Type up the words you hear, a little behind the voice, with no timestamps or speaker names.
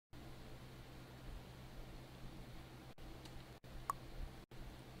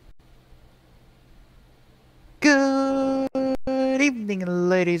Good evening,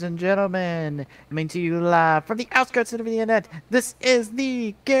 ladies and gentlemen. Coming to you live from the outskirts of the internet. This is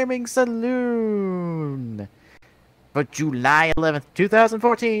the Gaming Saloon for July 11th,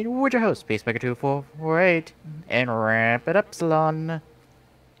 2014. With your host, Peacemaker2448, and Ramp It Upsilon.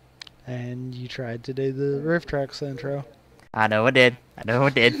 And you tried to do the Riff Tracks intro. I know I did.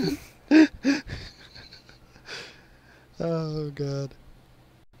 Oh, God.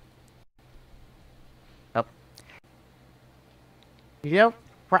 Oh. You know,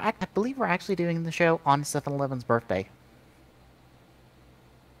 I believe we're actually doing the show on 7-Eleven's birthday.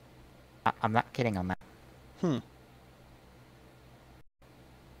 I'm not kidding on that.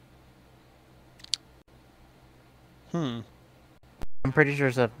 I'm pretty sure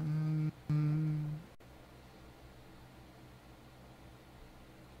it's a...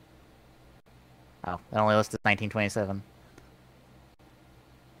 Oh, it only listed 1927.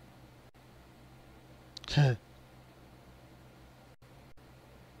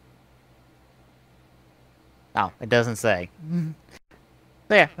 Oh, it doesn't say.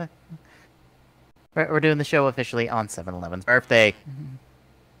 So yeah, we're doing the show officially on 7-Eleven's birthday.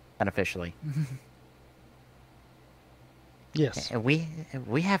 Unofficially. Yes. And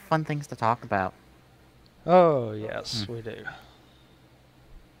we have fun things to talk about. Oh, yes, we do.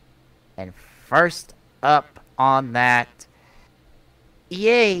 And first up on that,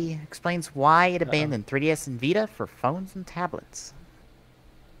 EA explains why it abandoned 3DS and Vita for phones and tablets.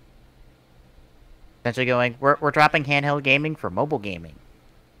 Essentially going, we're dropping handheld gaming for mobile gaming.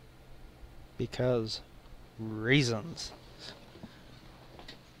 Because reasons.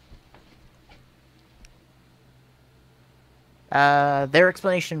 Their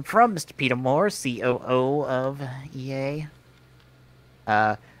explanation from Mr. Peter Moore, COO of EA.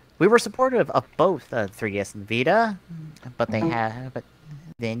 We were supportive of both 3DS and Vita, but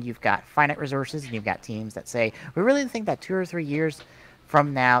then you've got finite resources and you've got teams that say, we really think that 2 or 3 years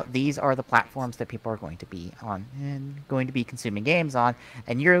from now, these are the platforms that people are going to be on and going to be consuming games on,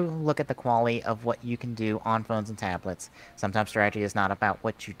 and you look at the quality of what you can do on phones and tablets. Sometimes strategy is not about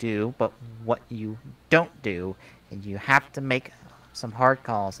what you do, but what you don't do, and you have to make some hard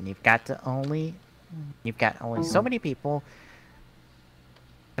calls, and you've got only so many people.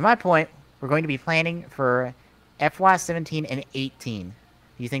 To my point, we're going to be planning for FY 17 and 18. Do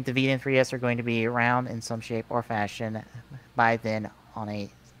you think the Vita and 3DS are going to be around in some shape or fashion by then on a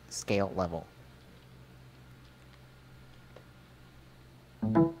scale level?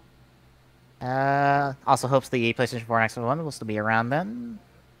 Also hopes the PlayStation 4 and Xbox One will still be around then.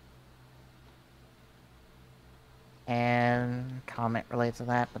 And comment related to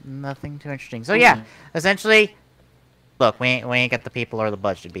that, but nothing too interesting. So yeah, essentially, look, we ain't got the people or the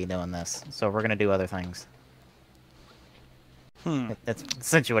budget to be doing this, so we're gonna do other things. That's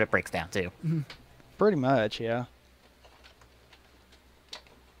essentially what it breaks down to. Pretty much, yeah.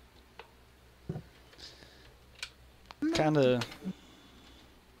 Kind of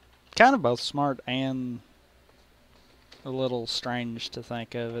both smart and a little strange to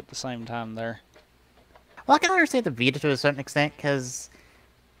think of at the same time there. Well, I can understand the Vita to a certain extent, because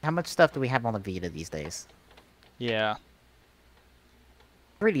how much stuff do we have on the Vita these days? Yeah.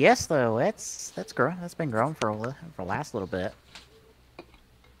 3DS though, that's been growing for the last little bit.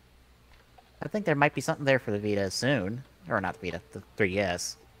 I think there might be something there for the Vita soon, or not the Vita, the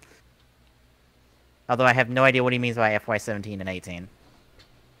 3DS. Although I have no idea what he means by FY 17 and 18.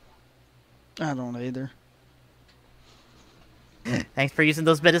 I don't either. Thanks for using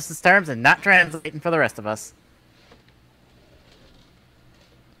those business terms and not translating for the rest of us.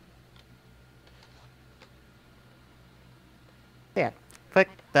 Yeah, click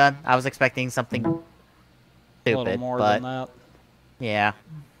done. I was expecting something stupid, a little more than that. Yeah,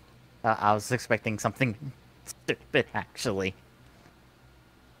 I was expecting something stupid actually.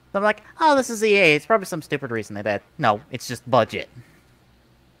 So I'm like, oh, this is EA. It's probably some stupid reason they did. No, it's just budget,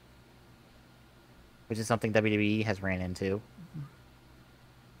 which is something WWE has ran into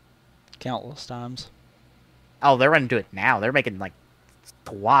Countless times. Oh, they're running into it now. They're making like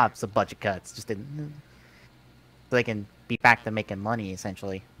swabs of budget cuts just so they can be back to making money,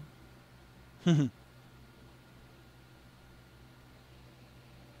 essentially.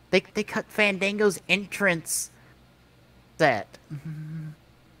 They cut Fandango's entrance set.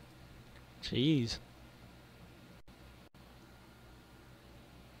 Jeez.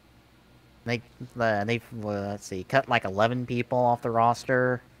 They've let's see, cut like 11 people off the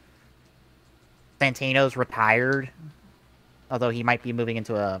roster. Santino's retired, although he might be moving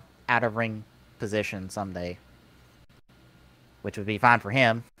into a out-of-ring position someday, which would be fine for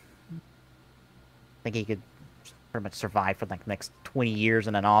him. I think he could pretty much survive for like the next 20 years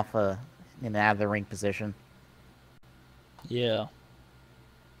in an out-of-the-ring position. Yeah.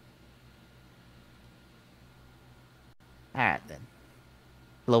 Alright then.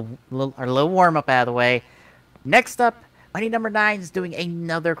 Our little warm up out of the way. Next up, Mighty Number 9 is doing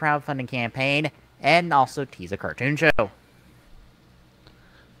another crowdfunding campaign and also tease a cartoon show.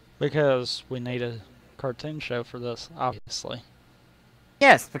 Because we need a cartoon show for this, obviously.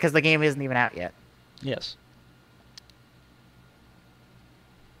 Yes, because the game isn't even out yet. Yes.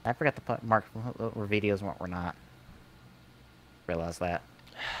 I forgot to mark what were videos and what were not. Realize that.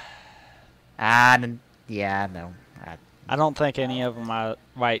 Yeah, no. I don't think any of them.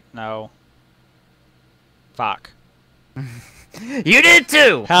 Wait, no. Fuck. You did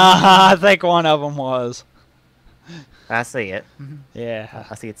too! I think one of them was. I see it. Yeah.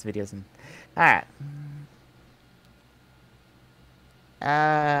 I see its videos. Alright.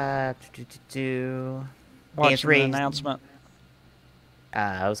 Watching the announcement.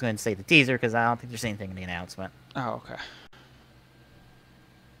 I was going to say the teaser because I don't think there's anything in the announcement. Oh, okay.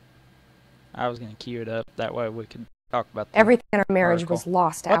 I was going to cue it up. That way we could talk about everything in our marriage article. was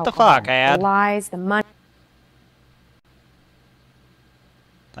lost. What the fuck, Ad? The lies, the money.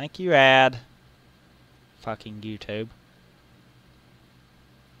 Thank you, Ad. Fucking YouTube.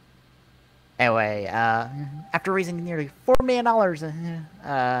 Anyway, after raising nearly $4 million,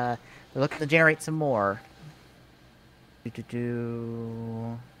 they're looking to generate some more.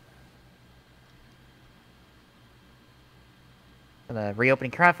 Reopening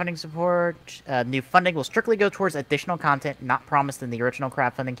crowdfunding support. New funding will strictly go towards additional content not promised in the original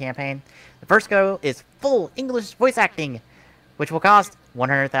crowdfunding campaign. The first goal is full English voice acting, which will cost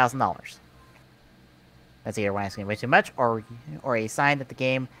 $100,000. That's either asking way too much, or a sign that the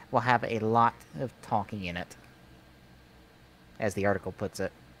game will have a lot of talking in it, as the article puts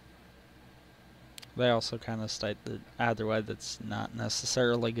it. They also kind of state that either way, that's not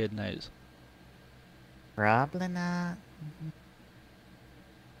necessarily good news. Probably not.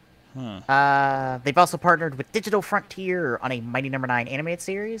 They've also partnered with Digital Frontier on a Mighty Number 9 animated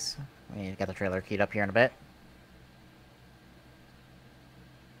series. We got the trailer queued up here in a bit.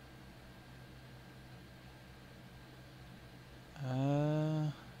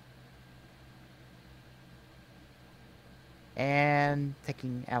 And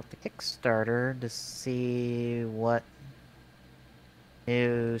taking out the Kickstarter to see what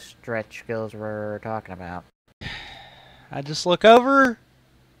new stretch goals we're talking about. I just look over.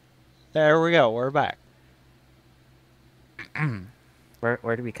 There we go. We're back.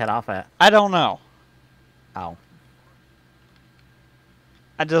 Where did we cut off at? I don't know. Oh.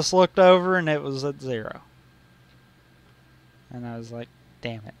 I just looked over and it was at 0. And I was like,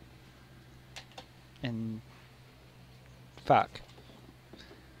 damn it. And fuck.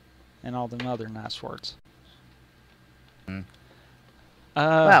 And all them other nice words.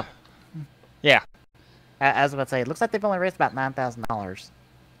 Well. Yeah. As I was about to say, it looks like they've only raised about $9,000.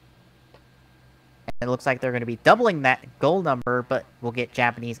 And it looks like they're going to be doubling that goal number, but we'll get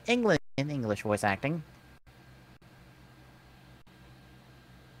Japanese English voice acting.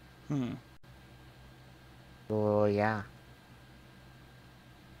 Oh, yeah.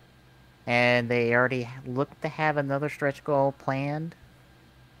 And they already look to have another stretch goal planned,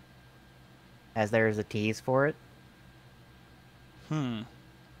 as there is a tease for it.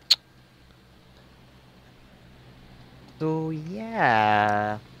 So,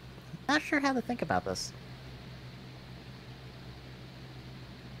 yeah. Not sure how to think about this.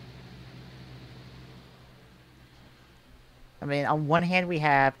 I mean, on one hand we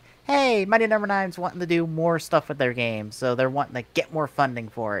have, hey, Mighty Number 9's wanting to do more stuff with their game, so they're wanting to get more funding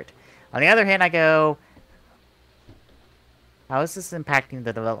for it. On the other hand, I go, how is this impacting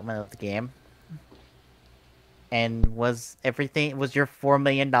the development of the game? And was your $4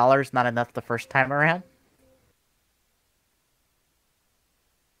 million not enough the first time around?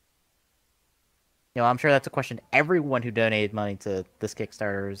 You know, I'm sure that's a question everyone who donated money to this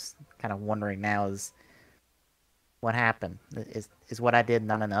Kickstarter is kind of wondering now is, what happened? Is what I did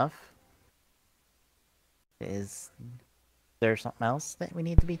not enough? Is there something else that we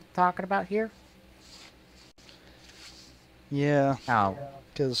need to be talking about here? Yeah. Oh.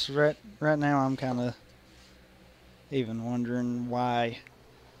 Because right now I'm kind of even wondering why.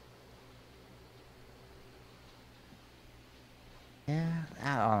 Yeah,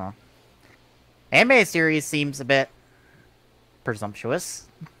 I don't know. Anime series seems a bit presumptuous.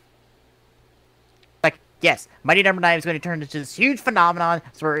 Like, yes, Mighty Number 9 is going to turn into this huge phenomenon,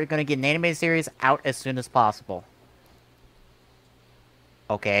 so we're going to get an anime series out as soon as possible.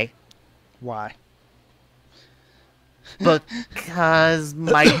 Okay. Why? Because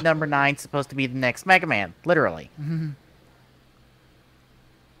Mighty Number 9 is supposed to be the next Mega Man, literally.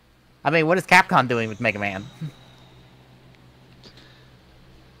 I mean, what is Capcom doing with Mega Man?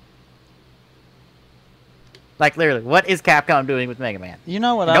 Like, literally, what is Capcom doing with Mega Man? You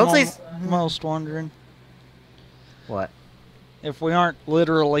know what And I'm don't say most wondering? what? If we aren't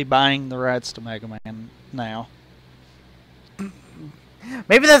literally buying the rights to Mega Man now.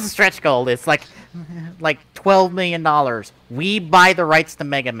 Maybe that's a stretch goal. It's like $12 million. We buy the rights to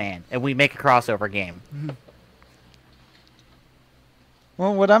Mega Man, and we make a crossover game.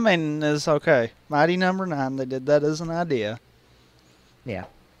 Well, what I mean is, okay, Mighty Number 9, they did that as an idea. Yeah.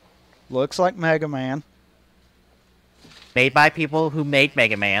 Looks like Mega Man. Made by people who made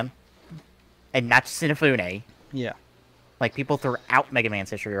Mega Man, and not just Inafune. Yeah. Like, people throughout Mega Man's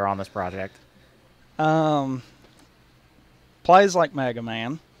history are on this project. Plays like Mega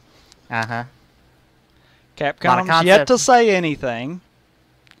Man. Uh-huh. Capcom's yet to say anything.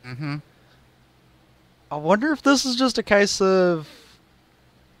 Mm-hmm. I wonder if this is just a case of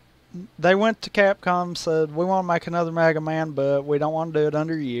they went to Capcom, said, we want to make another Mega Man, but we don't want to do it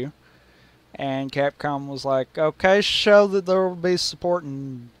under you. And Capcom was like, okay, show that there will be support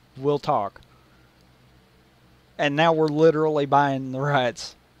and we'll talk. And now we're literally buying the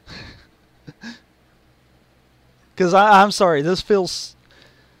rights. Because I'm sorry, this feels...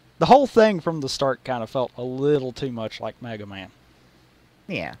 The whole thing from the start kind of felt a little too much like Mega Man.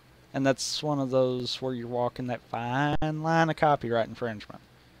 Yeah. And that's one of those where you're walking that fine line of copyright infringement.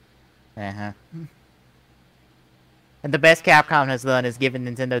 Uh-huh. And the best Capcom has done is given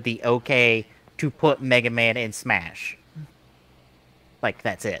Nintendo the okay to put Mega Man in Smash. Like,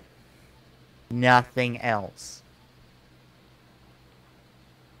 that's it. Nothing else.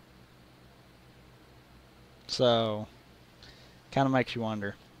 So, kind of makes you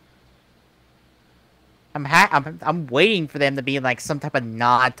wonder. I'm waiting for them to be like some type of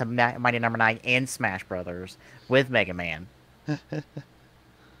nod to Mighty Number 9 and Smash Brothers with Mega Man.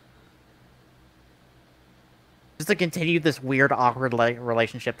 Just to continue this weird, awkward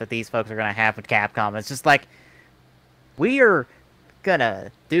relationship that these folks are going to have with Capcom. It's just like, we are going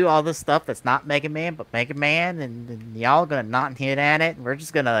to do all this stuff that's not Mega Man, but Mega Man, and y'all going to not hit at it. And we're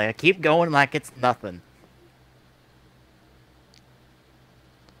just going to keep going like it's nothing.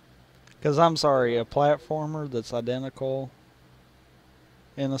 Because I'm sorry, a platformer that's identical,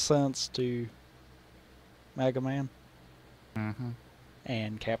 in a sense, to Mega Man,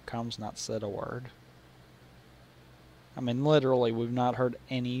 and Capcom's not said a word. I mean, literally, we've not heard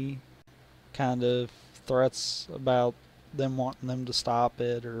any kind of threats about them wanting them to stop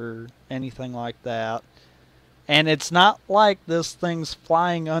it or anything like that. And it's not like this thing's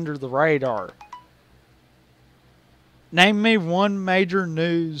flying under the radar. Name me one major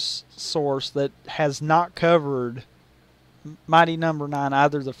news source that has not covered Mighty Number 9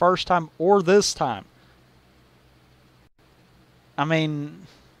 either the first time or this time. I mean,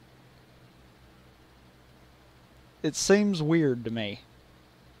 it seems weird to me.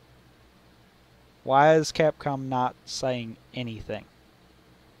 Why is Capcom not saying anything?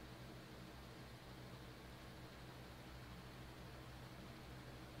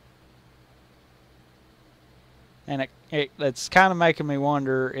 And it's kind of making me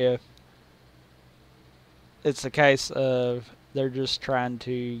wonder if it's a case of they're just trying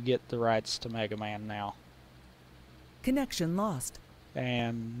to get the rights to Mega Man now. Connection lost.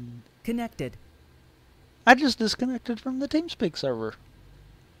 And Connected. I just disconnected from the TeamSpeak server.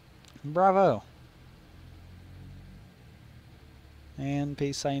 Bravo. And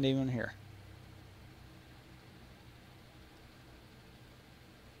peace ain't even here.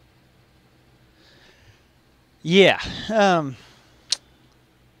 Yeah.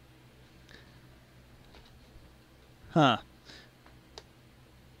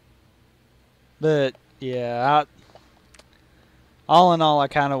 But yeah, all in all, I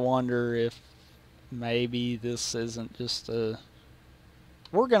kind of wonder if maybe this isn't just a...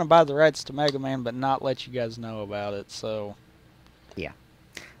 We're going to buy the rights to Mega Man, but not let you guys know about it, so... Yeah.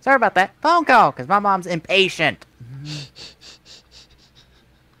 Sorry about that. Phone call, because my mom's impatient.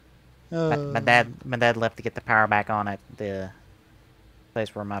 My dad left to get the power back on at the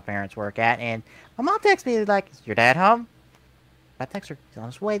place where my parents work at, and my mom texted me like, "Is your dad home?" I text her, "He's on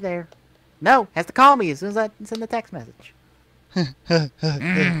his way there." No, has to call me as soon as I send the text message.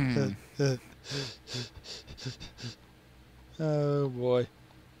 Oh boy.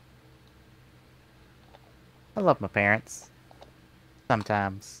 I love my parents.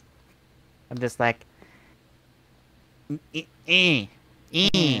 Sometimes I'm just like,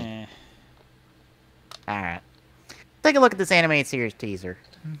 Alright. Take a look at this animated series teaser.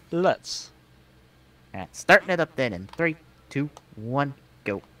 Let's. Alright, starting it up then in 3, 2, 1,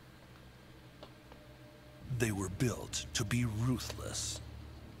 go. They were built to be ruthless.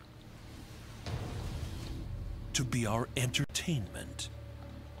 To be our entertainment.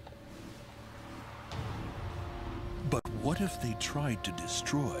 But what if they tried to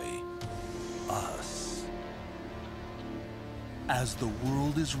destroy us? As the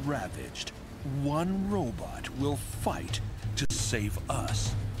world is ravaged, one robot will fight to save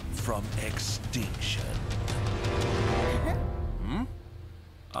us from extinction. Hmm?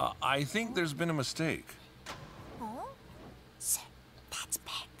 I think there's been a mistake. That's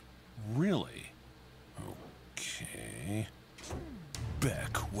Beck. Really? Okay.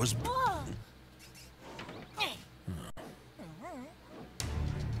 Beck was...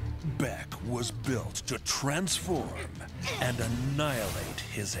 Beck was built to transform and annihilate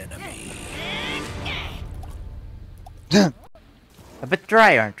his enemy. A bit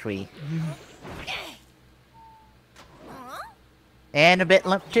dry, aren't we? And a bit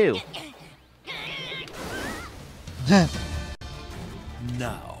limp, too.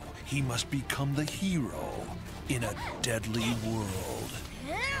 Now, he must become the hero in a deadly world.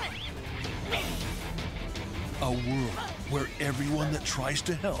 A world where everyone that tries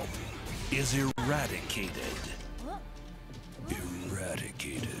to help is eradicated.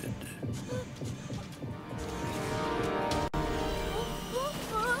 Eradicated.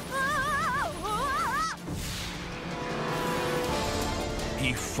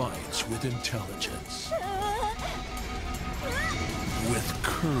 He fights with intelligence, with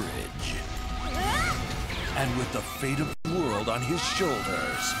courage, and with the fate of the world on his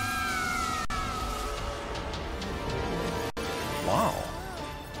shoulders. Wow.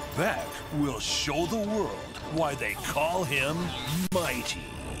 Beck will show the world why they call him Mighty.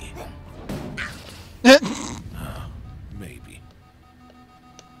 Maybe.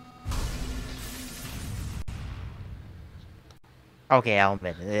 Okay, I'll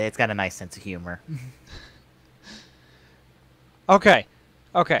admit it. It's got a nice sense of humor. Okay.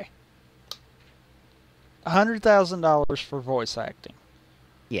 $100,000 for voice acting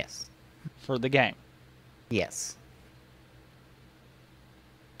Yes. for the game. Yes.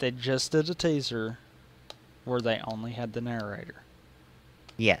 They just did a teaser where they only had the narrator.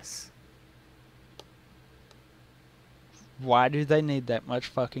 Yes. Why do they need that much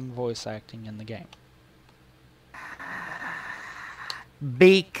fucking voice acting in the game?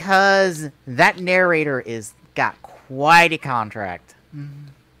 Because that narrator is got quite a contract.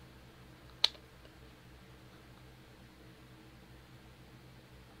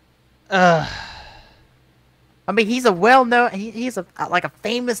 I mean, he's a well-known... He's a like a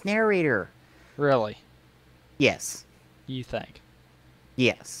famous narrator. Really? Yes. You think?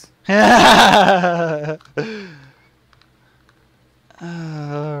 Yes.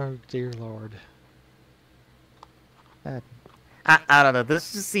 Oh, dear Lord. I don't know.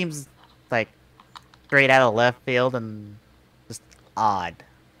 This just seems like straight out of left field and just odd.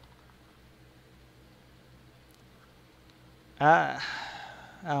 I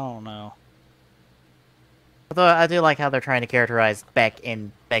don't know. Although I do like how they're trying to characterize Beck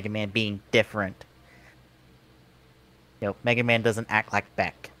and Mega Man being different. You know, Mega Man doesn't act like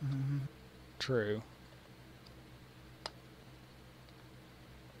Beck. True.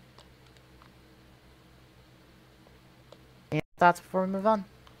 Any thoughts before we move on?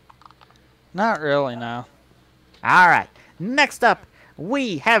 Not really, no. Alright, next up,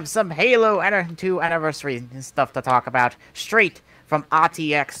 we have some Halo 2 anniversary stuff to talk about, straight from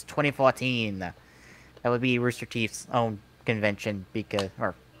RTX 2014. That would be Rooster Teeth's own convention, because...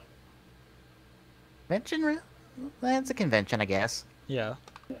 or... convention? That's a convention, I guess. Yeah.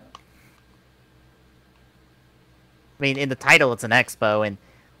 I mean, in the title, it's an expo, and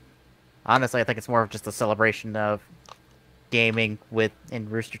honestly, I think it's more of just a celebration of gaming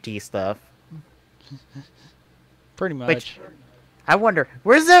and Rooster Teeth stuff. Pretty much. Which, I wonder,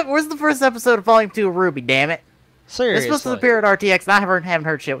 where's the first episode of Volume 2 of Ruby, damn it? Seriously. It's supposed to appear at RTX, and I haven't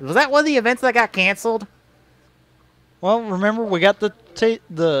heard shit. Was that one of the events that got canceled? Well, remember, we got the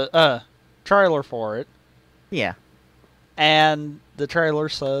trailer for it, Yeah. and the trailer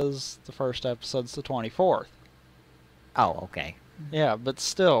says the first episode's the 24th. Oh, okay. Yeah, but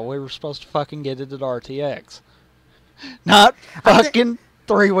still, we were supposed to fucking get it at RTX. Not fucking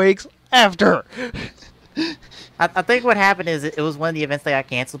 3 weeks after. I think what happened is it was one of the events that got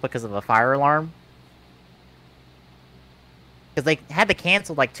canceled because of a fire alarm. Because they had to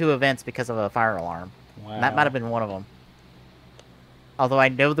cancel like 2 events because of a fire alarm. Wow. And that might have been one of them. Although I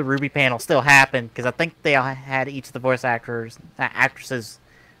know the Ruby panel still happened, because I think they all had each of the voice actresses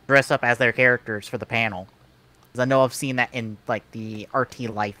dress up as their characters for the panel. Because I know I've seen that in like the RT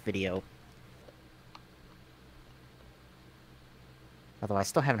Life video. Although I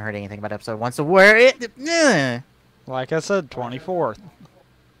still haven't heard anything about episode 1, so where it... Like I said, 24th.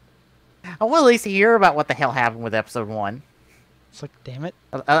 I will at least hear about what the hell happened with episode 1. It's like, damn it.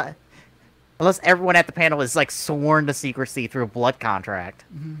 At Unless everyone at the panel is like sworn to secrecy through a blood contract.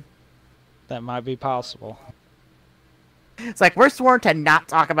 That might be possible. It's like we're sworn to not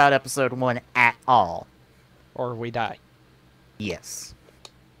talk about episode 1 at all. Or we die. Yes.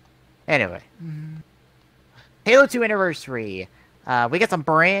 Anyway. Halo 2 Anniversary. We got some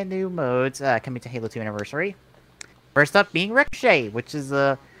brand new modes coming to Halo 2 Anniversary. First up being Ricochet, which is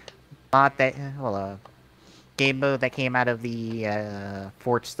a mod that, a game mode that came out of the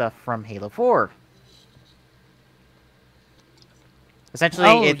Forge stuff from Halo 4.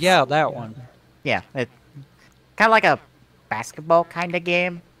 Essentially, it's, yeah, that one. Yeah, it's kind of like a basketball kind of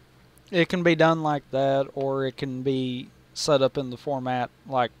game. It can be done like that, or it can be set up in the format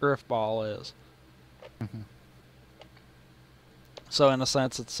like Griffball is. So in a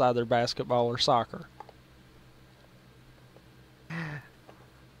sense, it's either basketball or soccer.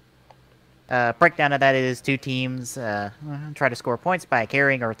 Breakdown of that is 2 teams try to score points by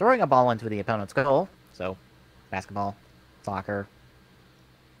carrying or throwing a ball into the opponent's goal. So, basketball, soccer,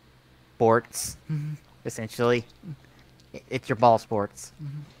 sports, essentially. It's your ball sports.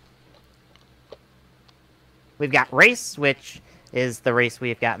 We've got Race, which is the race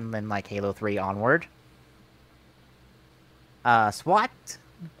we've gotten in like Halo 3 onward. SWAT,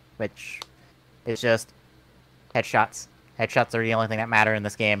 which is just headshots. Headshots are the only thing that matter in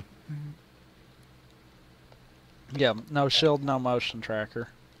this game. Yeah, no shield, no motion tracker.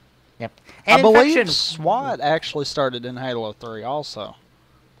 Yep. And I believe Infection... SWAT actually started in Halo 3 also.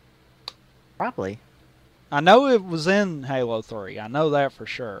 Probably. I know it was in Halo 3. I know that for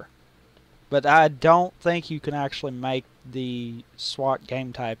sure. But I don't think you can actually make the SWAT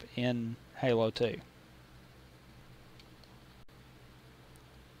game type in Halo 2.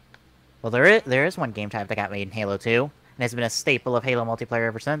 Well, there is one game type that got made in Halo 2, and has been a staple of Halo multiplayer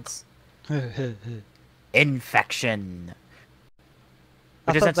ever since. Infection.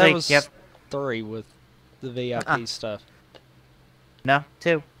 I Which thought that essentially, was 3 with the VIP stuff. No,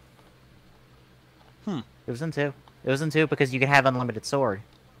 2. Hmm. It was in 2. It was in 2 because you could have unlimited sword.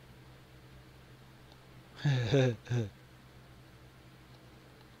 Of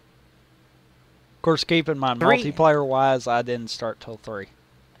course, keep in mind, 3. multiplayer-wise, I didn't start till 3.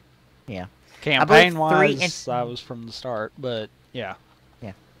 Yeah. Campaign-wise, I was from the start, but yeah.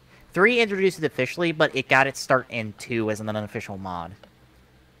 Yeah. 3 introduced it officially, but it got its start in 2 as an unofficial mod.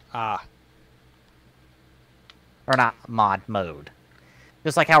 Ah. Or not mod, mode.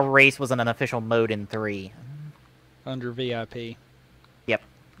 Just like how Race was an unofficial mode in 3. Under VIP. Yep.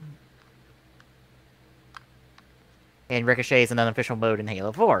 And Ricochet is an unofficial mode in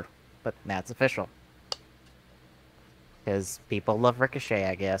Halo 4. But now it's official. Because people love Ricochet,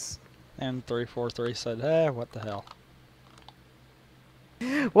 I guess. And 343 said, what the hell.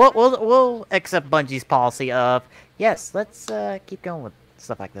 We'll accept Bungie's policy of, yes, let's keep going with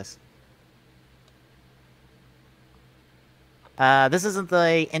stuff like this. This isn't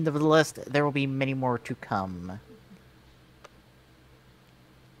the end of the list. There will be many more to come.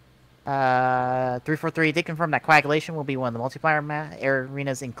 343 did confirm that Coagulation will be one of the multiplayer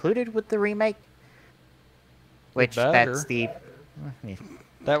arenas included with the remake. Which, that's the...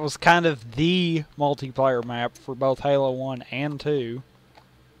 That was kind of the multiplayer map for both Halo 1 and 2.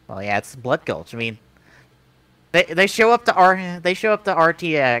 Well, yeah, it's Blood Gulch. I mean, they show up to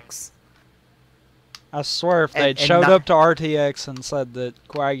RTX. I swear, if they'd showed up to RTX and said that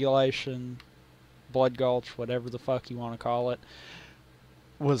Coagulation, Blood Gulch, whatever the fuck you want to call it,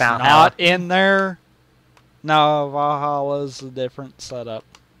 was not in there, no, Valhalla's a different setup.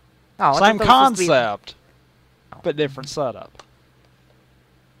 Oh, same concept, but different setup.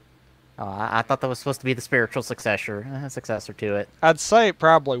 Oh, I thought that was supposed to be the spiritual successor to it. I'd say it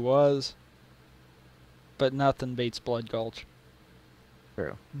probably was, but nothing beats Blood Gulch.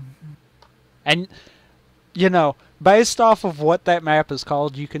 True. And, you know, based off of what that map is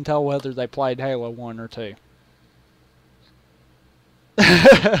called, you can tell whether they played Halo 1 or 2.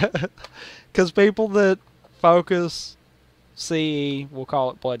 Because people that focus CE will call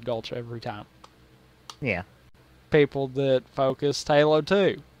it Blood Gulch every time. Yeah. People that focus Halo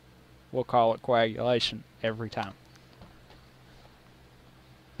 2 will call it Coagulation every time.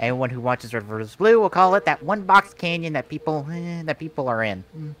 Anyone who watches Red vs. Blue will call it that one box canyon that people are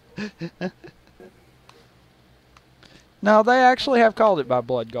in. No, they actually have called it by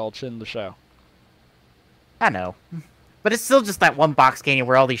Blood Gulch in the show. I know. But it's still just that one box canyon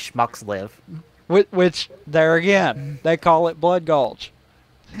where all these schmucks live. Which, there again, they call it Blood Gulch.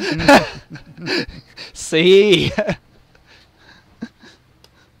 See?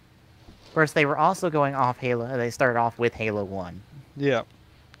 Of course, they were also going off Halo. They started off with Halo 1. Yeah.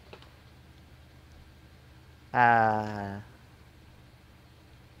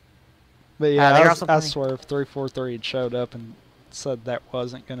 But yeah, they're I, also I planning- swear if 343 had showed up and said that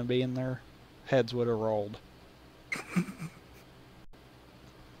wasn't going to be in there, heads would have rolled.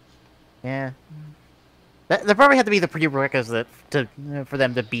 Yeah. There probably had to be the prerequisite for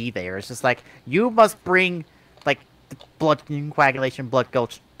them to be there. It's just like, you must bring, like, the blood coagulation, blood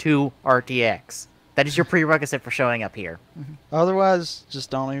gulch to RTX. That is your prerequisite for showing up here. Otherwise,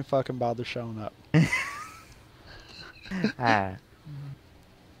 just don't even fucking bother showing up.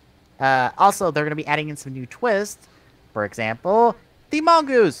 Also, they're going to be adding in some new twists. For example, the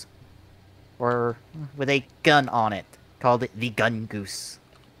mongoose, or with a gun on it, called the gun goose.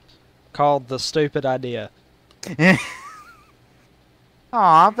 Called the stupid idea.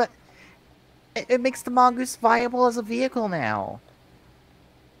 Aw, but it makes the mongoose viable as a vehicle now.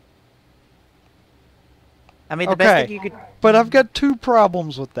 I mean, the best thing you could... But I've got two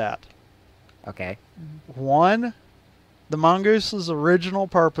problems with that. Okay. One, the mongoose's original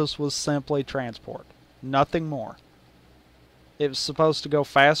purpose was simply transport. Nothing more. It was supposed to go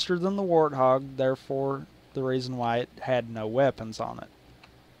faster than the warthog, therefore the reason why it had no weapons on it.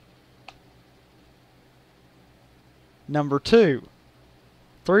 Number two,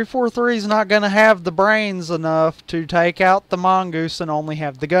 343 is not going to have the brains enough to take out the mongoose and only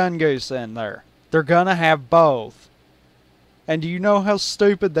have the gun goose in there. They're going to have both. And do you know how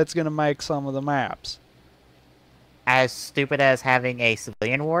stupid that's going to make some of the maps? As stupid as having a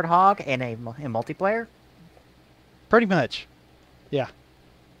civilian warthog in a multiplayer? Pretty much. Yeah.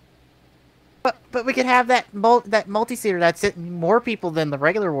 But we could have that multi-seater that's hitting more people than the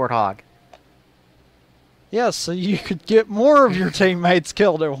regular warthog. Yeah, so you could get more of your teammates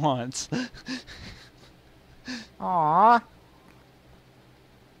killed at once. Aww.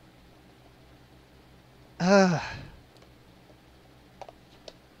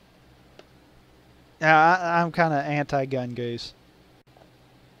 Yeah, I'm kind of anti-gun goose.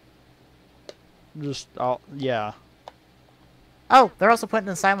 Yeah. Oh, they're also putting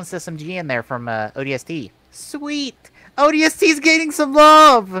the Silence SMG in there from ODST. Sweet! ODST's gaining some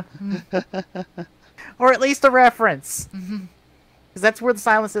love! Or at least a reference. Because that's where the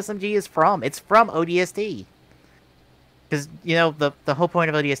Silence SMG is from. It's from ODST. Because, you know, the whole point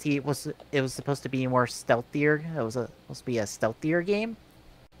of ODST was it was supposed to be more stealthier. It was supposed to be a stealthier game.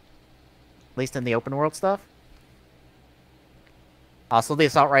 At least in the open world stuff. Also, the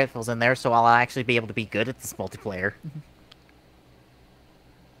assault rifle's in there, so I'll actually be able to be good at this multiplayer.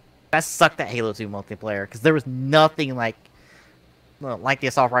 That sucked at Halo 2 multiplayer, because there was nothing like the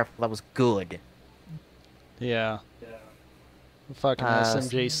assault rifle that was good. Yeah. The fucking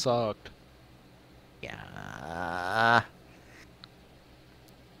SMG sucked. Yeah.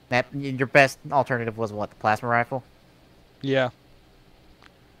 Your best alternative was what? The plasma rifle? Yeah.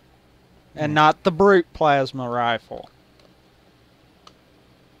 And not the brute plasma rifle.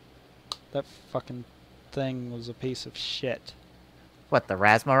 That fucking thing was a piece of shit. What, the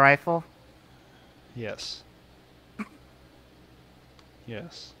Rasma rifle? Yes.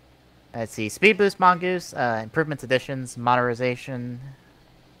 Yes. Let's see. Speed boost mongoose, improvements, additions, modernization,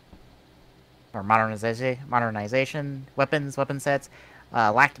 weapon sets,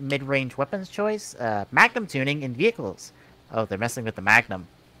 lacked mid-range weapons choice, magnum tuning in vehicles. Oh, they're messing with the magnum.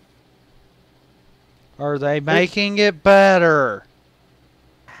 Are they making it better?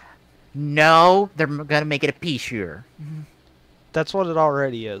 No, they're gonna make it a pea shooter. That's what it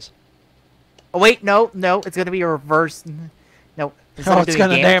already is. Oh wait, no, it's gonna be a reverse. No, Oh, it's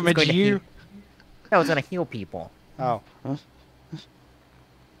gonna damage you? No, it's gonna heal people. Oh.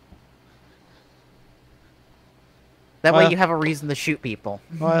 That way you have a reason to shoot people.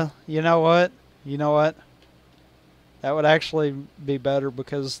 Well, you know what? That would actually be better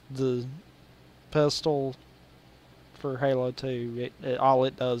because the pistol for Halo 2, all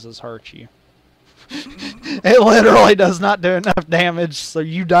it does is hurt you. It literally does not do enough damage, so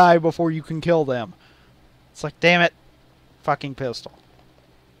you die before you can kill them. It's like, damn it, fucking pistol.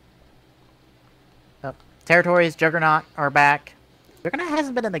 Territories, Juggernaut are back. Juggernaut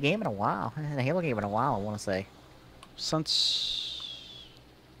hasn't been in the game in a while. In the Halo game in a while, I want to say. Since...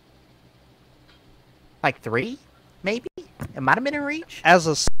 like 3? Maybe? It might have been in Reach? As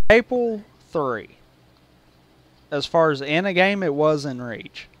a staple, 3. As far as in a game, it was in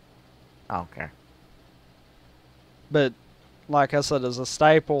Reach. Oh, okay. But, like I said, as a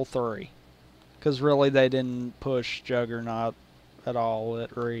staple, 3. Because really, they didn't push Juggernaut at all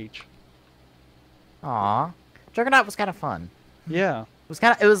at Reach. Aw. Juggernaut was kind of fun. Yeah.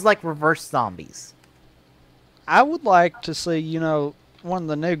 It was like reverse zombies. I would like to see, you know, one of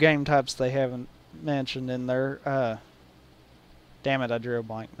the new game types they haven't mentioned in there. Damn it, I drew a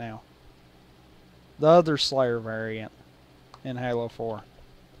blank now. The other Slayer variant in Halo 4.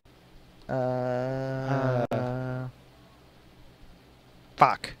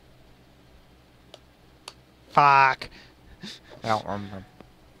 Fuck. Fuck. I don't remember.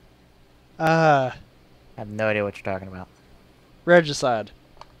 Uh, I have no idea what you're talking about. Regicide.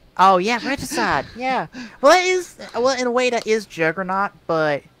 Oh yeah, Regicide. Yeah. Well, that is. Well, in a way, that is Juggernaut,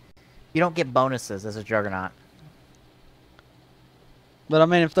 but you don't get bonuses as a Juggernaut. But I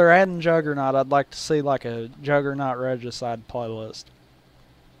mean, if they're adding Juggernaut, I'd like to see like a Juggernaut Regicide playlist.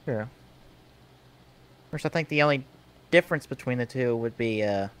 Sure. Of course, I think the only difference between the two would be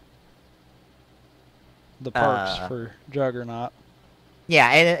The perks for Juggernaut. yeah,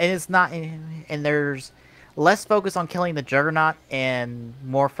 and it's not, and there's less focus on killing the Juggernaut and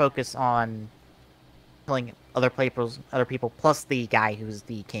more focus on killing other people, plus the guy who's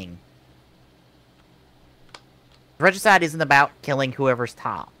the king. Regicide isn't about killing whoever's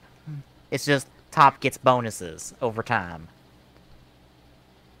top. It's just top gets bonuses over time.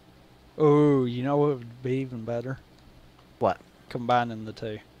 Oh, you know what would be even better? What? Combining the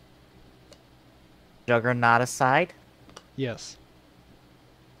two. Juggernaut aside? Yes.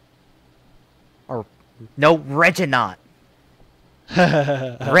 Or, no, Reginaut.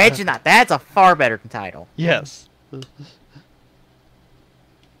 Reginaut, that's a far better title. Yes.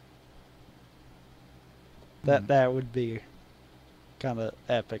 That would be kind of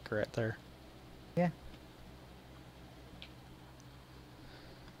epic right there. Yeah.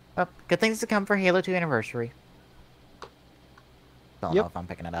 Well, good things to come for Halo 2 Anniversary. Don't know if I'm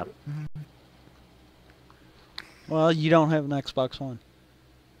picking it up. Well, you don't have an Xbox One.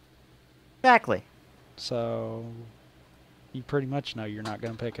 Exactly. So, you pretty much know you're not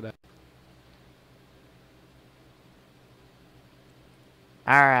going to pick it up.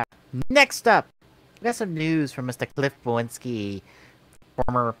 Alright. Next up, we got some news from Mr. Cliff Blezinski,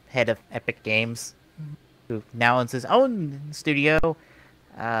 former head of Epic Games, who now owns his own studio.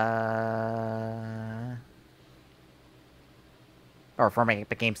 Or former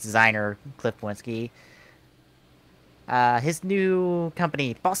Epic Games designer, Cliff Blezinski. His new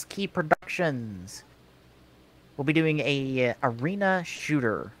company, Boss Key Productions, will be doing a arena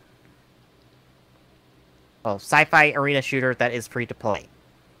shooter. Oh, sci-fi arena shooter that is free to play.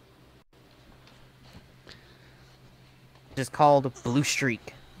 It's called Blue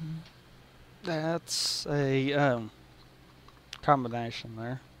Streak. That's a combination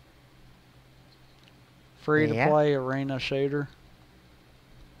there. Free to play arena shooter.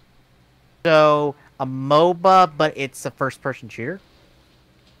 So, a MOBA, but it's a first-person shooter,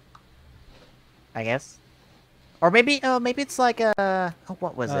 I guess. Or maybe it's like a... Oh,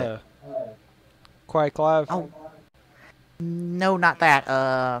 what was it? Quake Live? Oh. No, not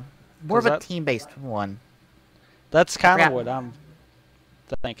that. More of a team-based one. That's kind of what I'm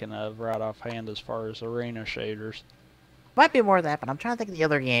thinking of right offhand as far as arena shooters. Might be more of that, but I'm trying to think of the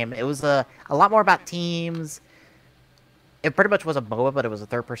other game. It was a lot more about teams. It pretty much was a MOBA, but it was a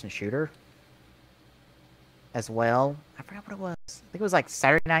third-person shooter as well. I forgot what it was. I think it was like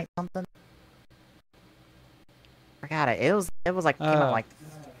Saturday Night something. Forgot it. It was like came out like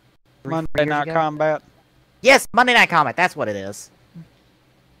Monday Night Combat. Yes, Monday Night Combat. That's what it is.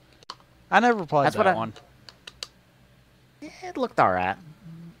 I never played that one. It looked alright.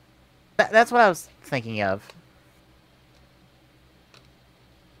 That's what I was thinking of.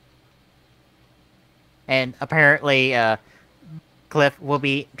 And apparently, Cliff will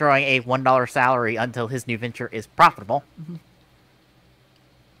be drawing a $1 salary until his new venture is profitable.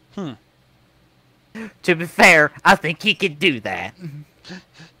 To be fair, I think he could do that.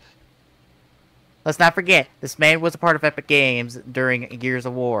 Let's not forget, this man was a part of Epic Games during Gears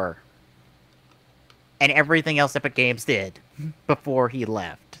of War. And everything else Epic Games did before he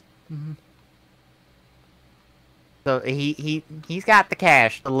left. So he's got the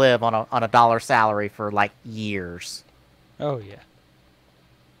cash to live on a dollar salary for like years. Oh yeah.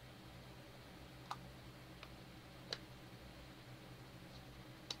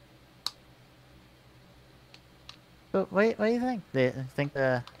 So what do you think? Do you think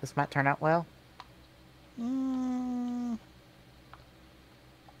this might turn out well? I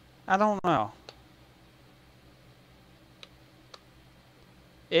don't know.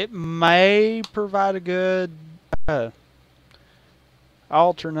 It may provide a good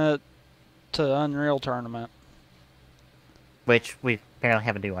alternate to Unreal Tournament. Which we apparently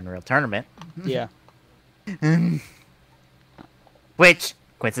have a new Unreal Tournament. Yeah. Which,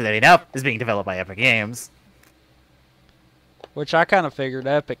 coincidentally enough, is being developed by Epic Games. Which I kind of figured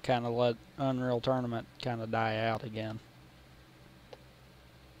Epic kind of let Unreal Tournament kind of die out again.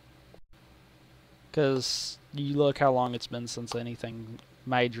 Because you look how long it's been since anything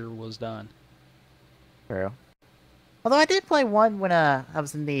major was done. True. Although I did play one when I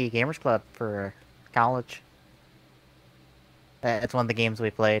was in the Gamers Club for college. It's one of the games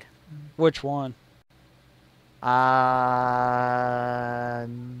we played. Which one? One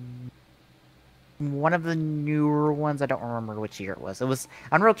of the newer ones. I don't remember which year it was. It was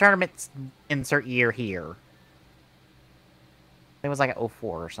Unreal Tournament's insert year here. It was like a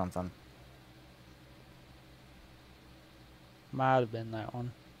 04 or something. Might have been that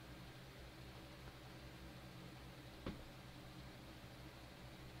one.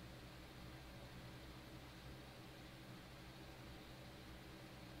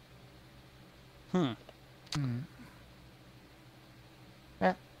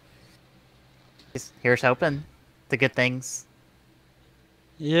 Yeah. Here's hoping the good things.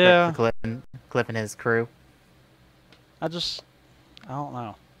 Yeah. For Cliff and his crew. I don't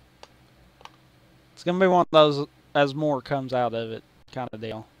know. It's gonna be one of those as more comes out of it kind of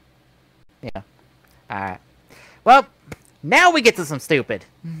deal. Yeah. Alright. Well, now we get to some stupid.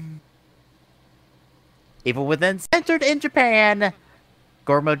 Even within Censored in Japan,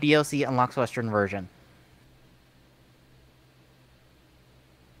 Gormo DLC unlocks Western version.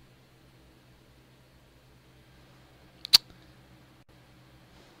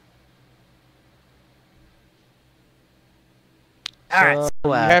 Alright, so,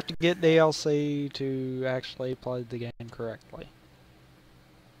 you have to get DLC to actually play the game correctly.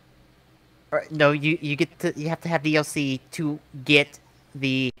 no, you have to have DLC to get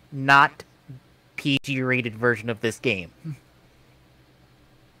the not PG rated version of this game.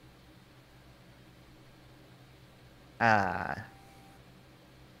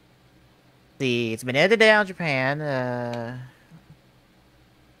 See, it's been edited out in Japan.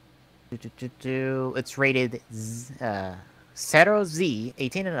 It's rated Zero Z,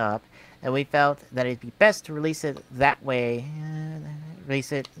 18 and up, and we felt that it'd be best to release it that way,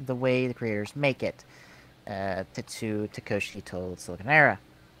 release it the way the creators make it. Tetsu Takoshi told Silicon Era.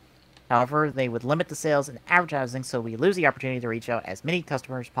 However, they would limit the sales and advertising, so we lose the opportunity to reach out as many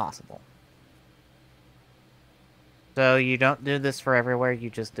customers as possible. So you don't do this for everywhere, you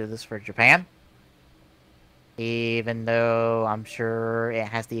just do this for Japan? Even though I'm sure it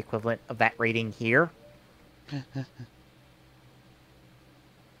has the equivalent of that rating here. If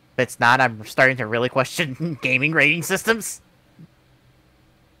it's not, I'm starting to really question gaming rating systems.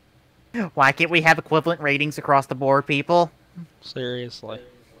 Why can't we have equivalent ratings across the board, people? Seriously.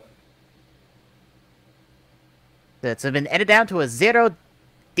 It's been edited down to a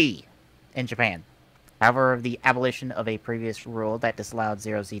 0D in Japan. However, the abolition of a previous rule that disallowed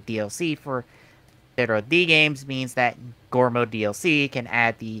 0Z DLC for 0D games means that Gormo DLC can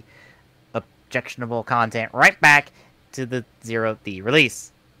add the objectionable content right back to the 0D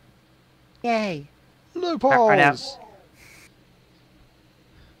release. Yay! Loopholes! Right now.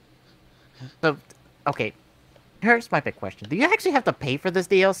 So, okay. Here's my big question. Do you actually have to pay for this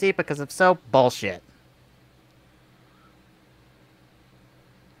DLC? Because if so, bullshit.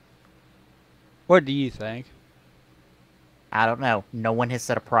 What do you think? I don't know. No one has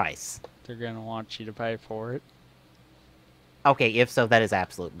set a price. They're gonna want you to pay for it. Okay, if so, that is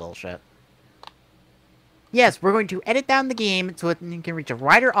absolute bullshit. Yes, we're going to edit down the game so it can reach a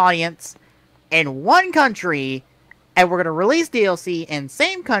wider audience in one country, and we're going to release DLC in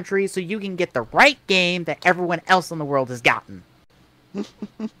same country so you can get the right game that everyone else in the world has gotten.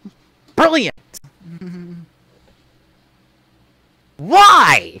 Brilliant!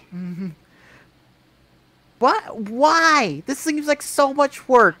 Why? What? Why? This seems like so much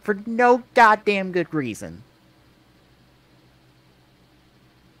work for no goddamn good reason.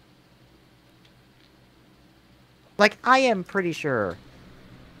 Like, I am pretty sure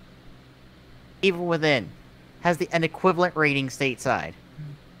Evil Within has an equivalent rating stateside.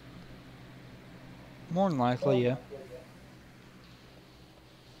 More than likely, yeah.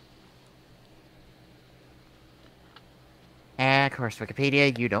 And, of course,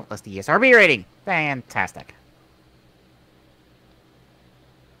 Wikipedia, you don't list the ESRB rating. Fantastic.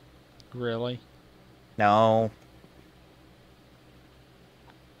 Really? No.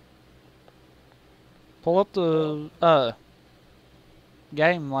 Pull up the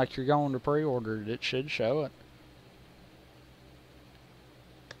game like you're going to pre-order it. It should show it.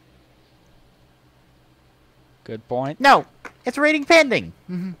 Good point. No, it's rating pending.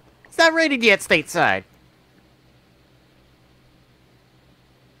 It's not rated yet stateside.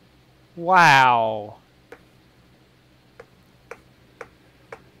 Wow.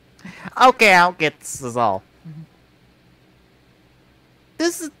 Okay, I'll get this is all.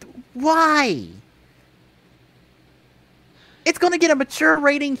 This is... Why? It's gonna get a mature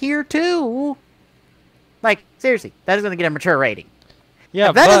rating here, too. Like, seriously, that is gonna get a mature rating. Yeah,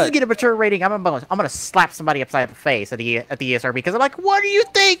 if that but doesn't get a mature rating, I'm gonna slap somebody upside the face at the ESRB because I'm like, what are you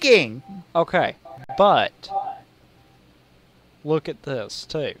thinking? okay, but look at this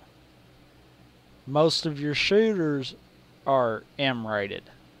too. Most of your shooters are M-rated,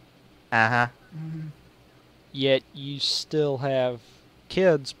 Uh-huh. yet you still have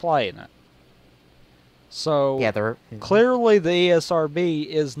kids playing it. So Yeah, they're clearly the ESRB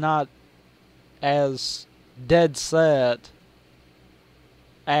is not as dead set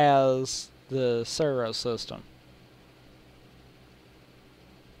as the Sero system.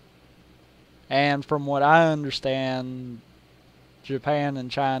 And from what I understand, Japan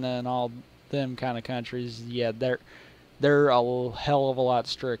and China and all them kind of countries, yeah, they're a hell of a lot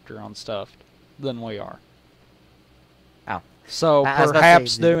stricter on stuff than we are. Oh. So I was about to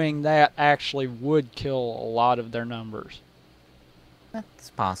perhaps say, doing that actually would kill a lot of their numbers. that's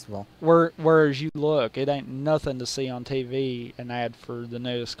possible. Whereas you look, it ain't nothing to see on TV an ad for the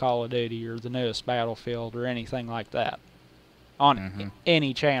newest Call of Duty or the newest Battlefield or anything like that. On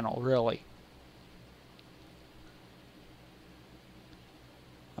any channel, really.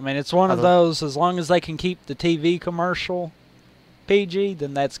 I mean, it's one of those, as long as they can keep the TV commercial PG,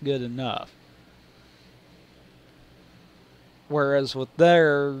 then that's good enough. Whereas with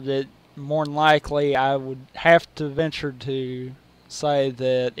it more than likely, I would have to venture to say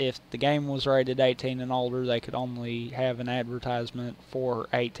that if the game was rated 18 and older, they could only have an advertisement for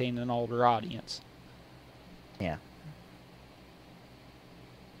 18 and older audience. Yeah.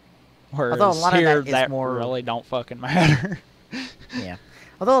 Whereas Although a lot here, of that is that more really don't fucking matter. Yeah.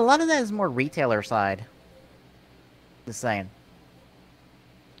 Although a lot of that is more retailer side. Just saying.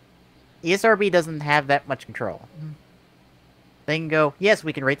 ESRB doesn't have that much control. They can go, yes,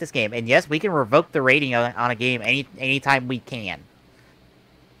 we can rate this game, and yes, we can revoke the rating on a game anytime we can.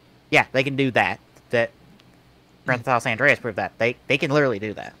 Yeah, they can do that. That Grand Theft Auto San Andreas proved that. They can literally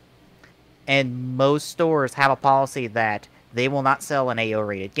do that. And most stores have a policy that they will not sell an AO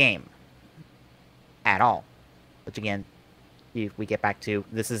rated game. At all. Which again, we get back to,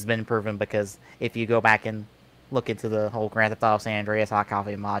 this has been proven because if you go back and look into the whole Grand Theft Auto San Andreas hot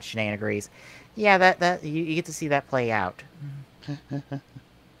coffee mod shenanigans, yeah, that you get to see that play out.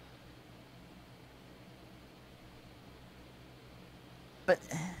 But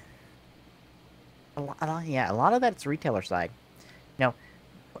a lot of that's retailer side. Now,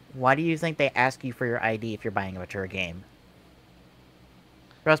 why do you think they ask you for your ID if you're buying a mature game?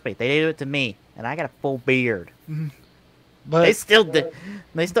 Trust me, they do it to me, and I got a full beard. But They still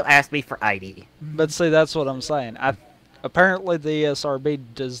ask me for ID. But see, that's what I'm saying. Apparently the ESRB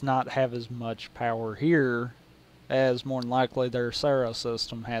does not have as much power here as more than likely their Sero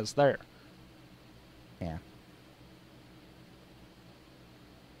system has there. Yeah.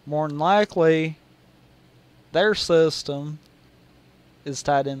 More than likely, their system is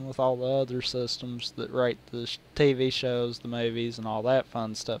tied in with all the other systems that rate the TV shows, the movies, and all that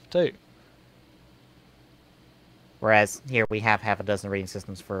fun stuff too. Whereas here we have half a dozen rating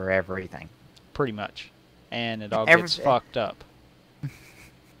systems for everything. Pretty much. And it all gets fucked up.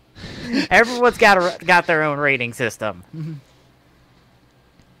 Everyone's got their own rating system.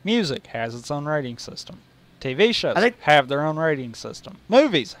 Music has its own rating system. TV shows have their own rating system.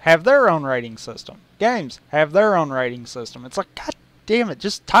 Movies have their own rating system. Games have their own rating system. It's like, God damn it,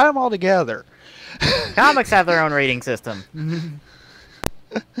 just tie them all together. Comics have their own rating system.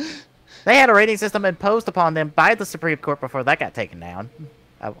 They had a rating system imposed upon them by the Supreme Court before that got taken down.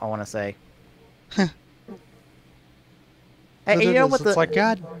 I want to say. Hey, you know what? It's like,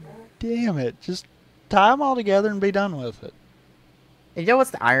 God damn it, just tie them all together and be done with it. You know what's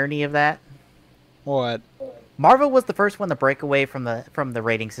the irony of that? What? Marvel was the first one to break away from the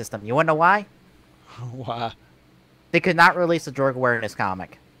rating system. You want to know why? Why? They could not release a drug awareness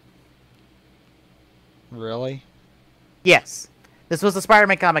comic. Really? Yes. This was a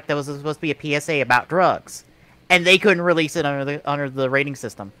Spider-Man comic that was supposed to be a PSA about drugs. And they couldn't release it under the rating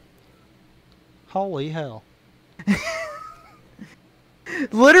system. Holy hell.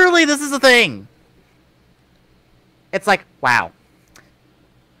 Literally, this is the thing. It's like, wow.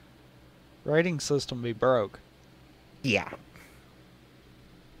 Rating system be broke. Yeah.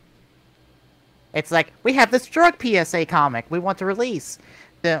 It's like, we have this drug PSA comic we want to release.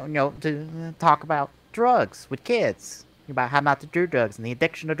 To talk about drugs with kids. About how not to do drugs and the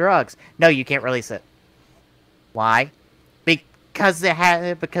addiction to drugs. No, you can't release it. Why? Because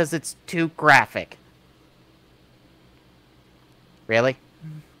it's too graphic. Really?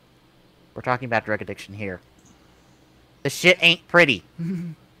 We're talking about drug addiction here. The shit ain't pretty.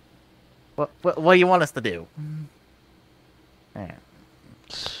 What do you want us to do? Yeah.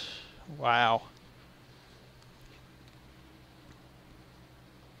 Wow.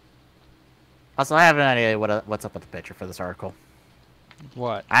 Also, I have no idea what's up with the picture for this article.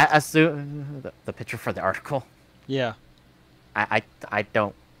 What? I assume the picture for the article. Yeah. I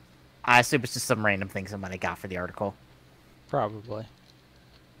don't. I assume it's just some random thing somebody got for the article. Probably.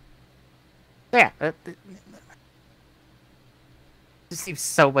 Yeah. Just seems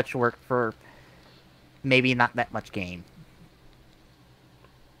so much work for maybe not that much game.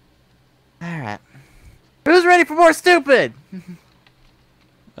 Alright. Who's ready for more stupid?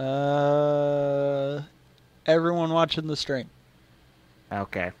 Everyone watching the stream.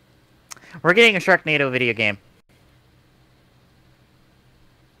 Okay. We're getting a Sharknado video game.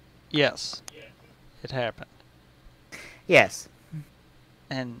 Yes. It happened. Yes.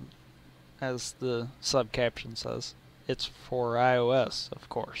 And as the subcaption says, it's for iOS, of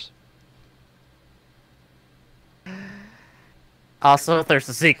course. Also, there's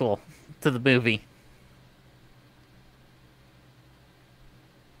a sequel to the movie.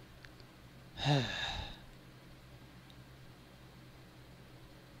 Did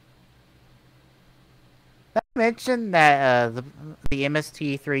I mention that the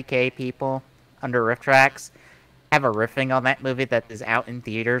MST3K people under Riff Tracks have a riffing on that movie that is out in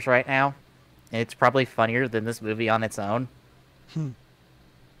theaters right now? And it's probably funnier than this movie on its own.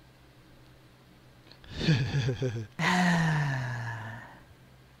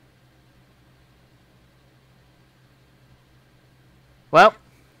 Well,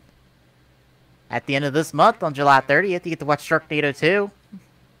 at the end of this month, on July 30th, you get to watch Sharknado 2.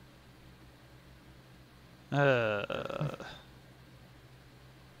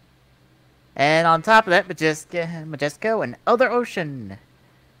 And on top of that, Majesco and Other Ocean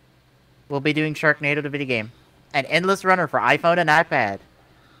will be doing Sharknado the video game. An endless runner for iPhone and iPad.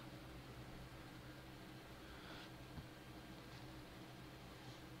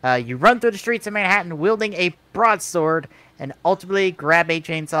 You run through the streets of Manhattan wielding a broadsword and ultimately grab a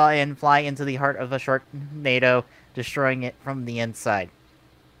chainsaw and fly into the heart of a Sharknado, destroying it from the inside.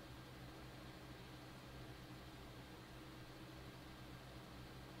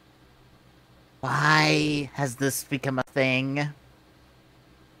 Why has this become a thing?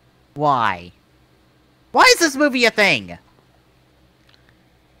 Why? Why is this movie a thing?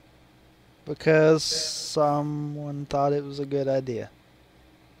 Because someone thought it was a good idea.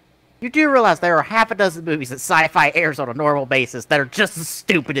 You do realize there are half a dozen movies that Sci-Fi airs on a normal basis that are just as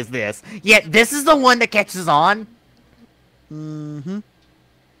stupid as this, yet this is the one that catches on? Mm-hmm.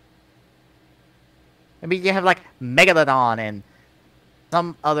 I mean, you have, like, Megalodon and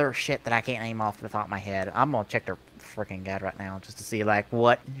some other shit that I can't name off the top of my head. I'm gonna check their freaking guide right now just to see, like,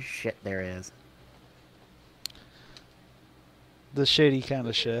 what shit there is. The shitty kind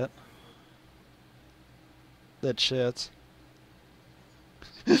of shit. That shits.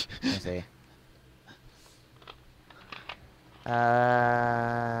 Let me see. Darn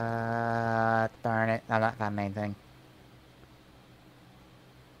it. I'm not finding anything.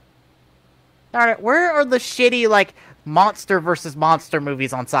 Darn it. Where are the shitty, like, monster versus monster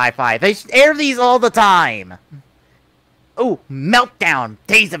movies on Sci-Fi? They air these all the time. Oh, Meltdown,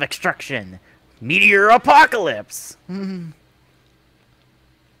 Days of Extraction, Meteor Apocalypse.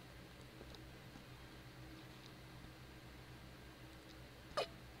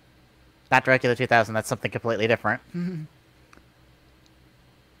 Not Dracula 2000, that's something completely different.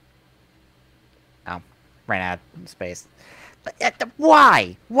 Oh, ran out of space. But,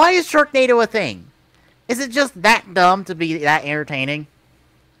 why? Why is Sharknado a thing? Is it just that dumb to be that entertaining?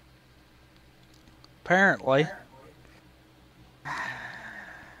 Apparently.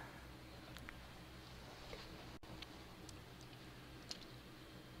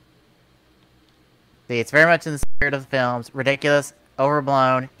 See, it's very much in the spirit of the films. Ridiculous,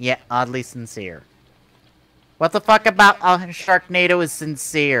 overblown, yet oddly sincere. What the fuck about Sharknado is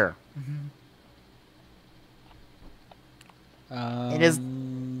sincere? It is...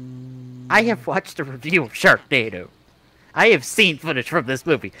 I have watched a review of Sharknado. I have seen footage from this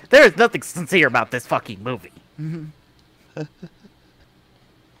movie. There is nothing sincere about this fucking movie.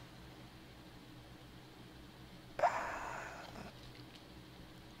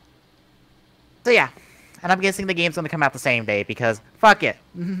 So yeah, and I'm guessing the game's gonna come out the same day because fuck it.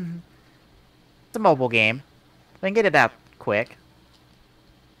 It's a mobile game. We can get it out quick.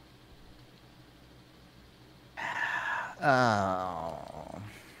 Oh.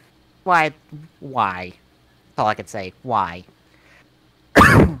 Why? Why? That's all I can say. Why?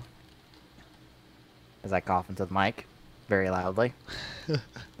 As I cough into the mic very loudly.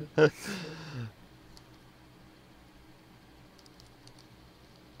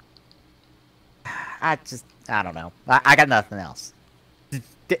 I don't know. I got nothing else.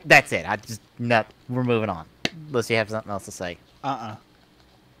 That's it. We're moving on. Unless you have something else to say. Uh-uh.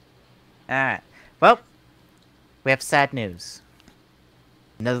 Alright. Well, we have sad news.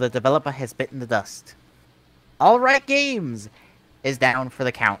 Another developer has bitten the dust. Alright Games is down for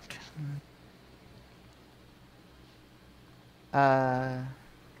the count. A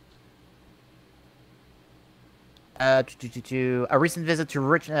recent visit to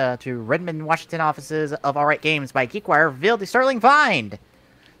Redmond, Washington offices of Alright Games by GeekWire revealed a startling find. The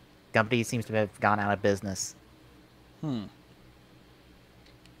company seems to have gone out of business.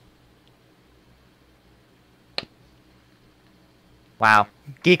 Wow.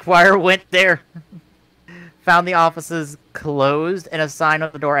 GeekWire went there. Found the offices closed and a sign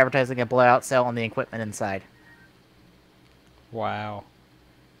on the door advertising a blowout sale on the equipment inside. Wow.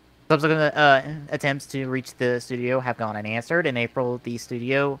 Subsequent attempts to reach the studio have gone unanswered. In April, the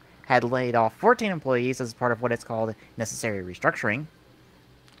studio had laid off 14 employees as part of what it's called necessary restructuring.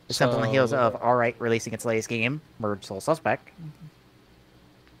 It's comes on the heels of Alright releasing its latest game, Merge Sole Suspect.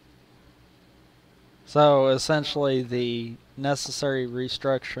 So, essentially, the necessary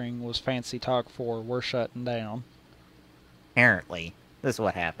restructuring was fancy talk for we're shutting down. Apparently. This is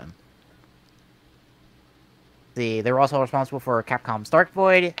what happened. They were also responsible for Capcom's Dark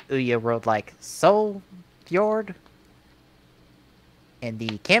Void, Ouya Road-like Soul Fjord, and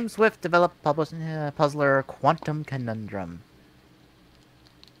the Cam Swift developed puzzler Quantum Conundrum.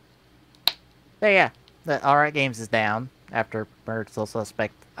 So yeah, the Alright Games is down after Merge Sole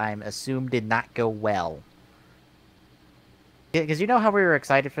Suspect, I'm assumed, did not go well. Because you know how we were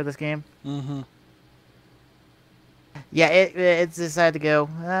excited for this game? Mm-hmm. Yeah, it's decided to go,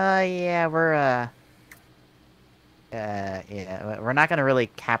 yeah, we're not gonna really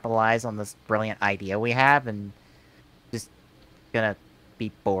capitalize on this brilliant idea we have, and just gonna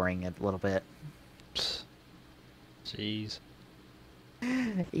be boring a little bit. Jeez.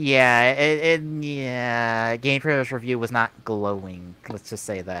 Yeah, yeah, Game Trailers review was not glowing. Let's just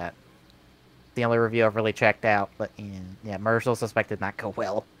say that. The only review I've really checked out, but yeah, Merge Sole Suspect did not go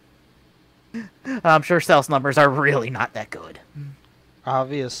well. I'm sure sales numbers are really not that good.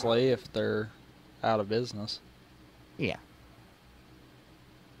 Obviously, if they're out of business. Yeah.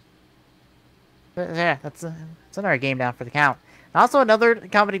 But yeah, that's another game down for the count. Also, another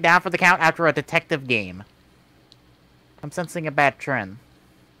company down for the count after a detective game. I'm sensing a bad trend.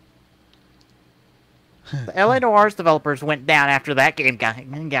 The LA Noir's developers went down after that game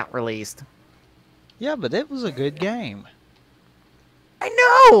got released. Yeah, but it was a good game. I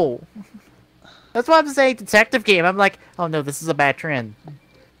know! That's why I'm saying detective game. I'm like, oh no, this is a bad trend.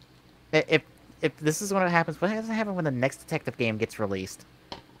 If this is what happens, what does happen when the next detective game gets released?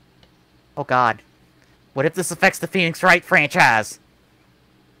 Oh god. What if this affects the Phoenix Wright franchise?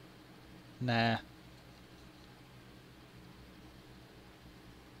 Nah.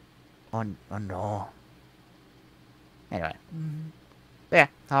 Oh no. Anyway. Yeah,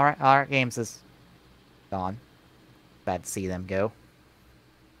 Alright Games is gone. Bad to see them go.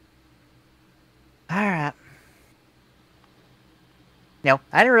 Alright. No,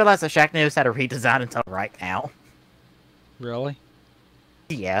 I didn't realize that Sharknado had a redesign until right now. Really?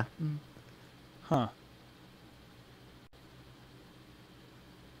 Yeah. Huh.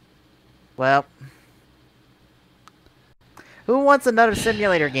 Well. Who wants another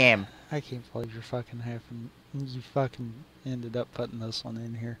simulator game? I can't believe you fucking ended up putting this one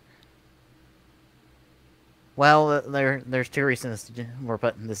in here. Well, there's two reasons we're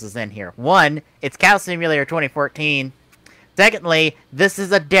putting this is in here. One, it's Cow Simulator 2014. Secondly, this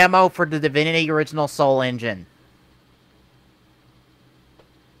is a demo for the Divinity Original Soul engine.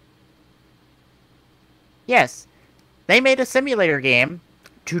 Yes, they made a simulator game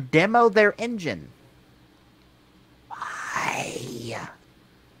to demo their engine. Why?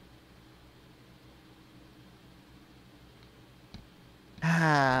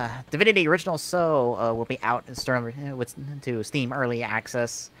 Divinity Original Soul will be out to Steam Early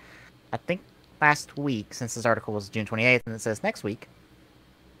Access, I think, last week, since this article was June 28th, and it says next week.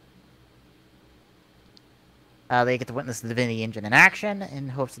 They get to witness the Divinity engine in action, in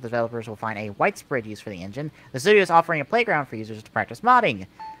hopes that the developers will find a widespread use for the engine. The studio is offering a playground for users to practice modding.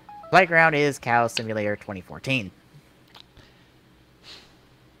 The playground is Cow Simulator 2014.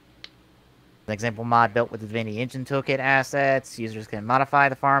 An example mod built with the Divinity Engine Toolkit assets. Users can modify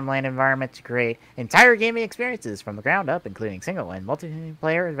the farmland environment to create entire gaming experiences from the ground up, including single and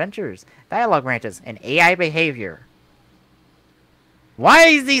multiplayer adventures, dialogue branches, and AI behavior. Why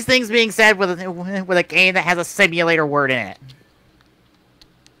is these things being said with a game that has a simulator word in it?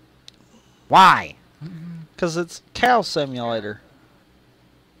 Why? Because it's Cow Simulator.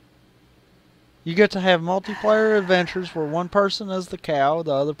 You get to have multiplayer adventures where one person is the cow,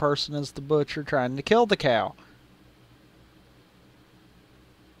 the other person is the butcher trying to kill the cow.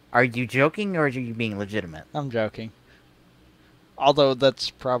 Are you joking or are you being legitimate? I'm joking. Although that's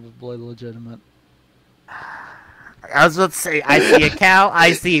probably legitimate. I was about to say, I see a cow,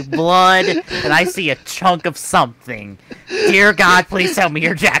 I see blood, and I see a chunk of something. Dear God, please tell me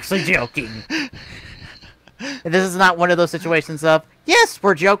you're actually joking. And this is not one of those situations of, yes,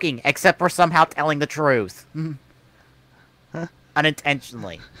 we're joking, except we're somehow telling the truth.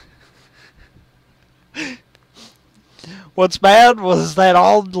 Unintentionally. What's bad was that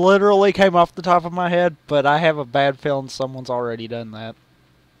all literally came off the top of my head, but I have a bad feeling someone's already done that.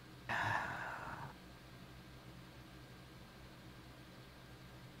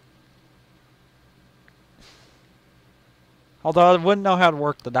 Although I wouldn't know how to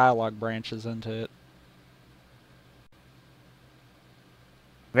work the dialogue branches into it.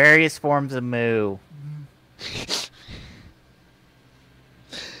 Various forms of moo.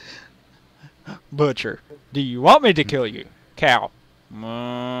 Butcher, do you want me to kill you? Cow.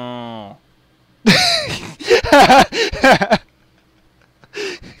 Moo.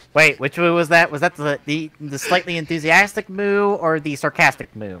 Wait, which one was that? Was that the slightly enthusiastic moo or the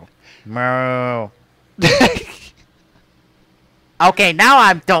sarcastic moo? Moo. Okay, now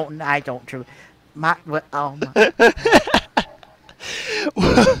I don't truly. Oh my.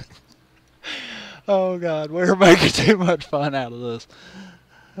 Oh God, we're making too much fun out of this.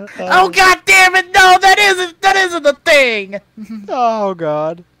 Oh God damn it! No, that isn't the thing. Oh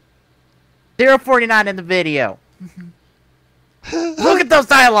God. 049 in the video. Look at those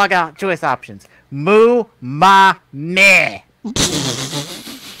dialogue choice options. Moo, ma, meh.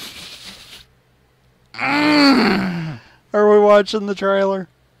 Are we watching the trailer?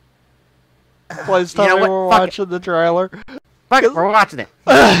 Please tell me we're watching the trailer. Fuck it, we're watching it.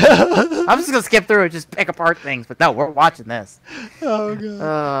 I'm just gonna skip through and just pick apart things, but no, we're watching this. Oh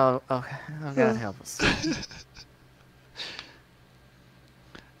God. Oh God, help us.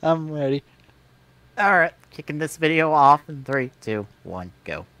 I'm ready. Alright, kicking this video off in 3, 2, 1,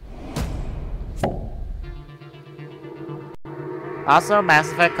 go. Also,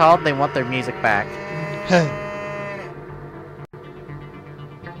 Mass Effect called, they want their music back.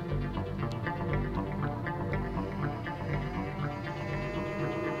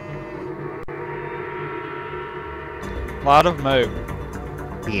 Lot of moo.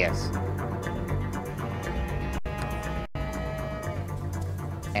 Yes.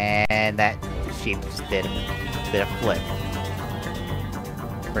 And that sheep just did a flip.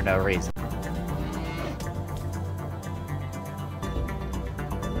 For no reason.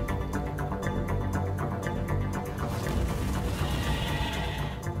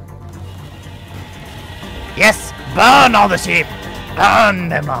 Yes! Burn all the sheep! Burn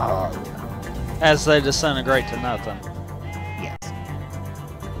them all! As they disintegrate to nothing. Yes.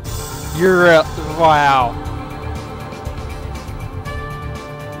 You're wow.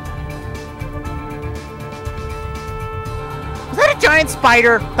 Was that a giant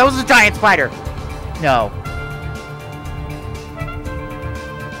spider? That was a giant spider. No.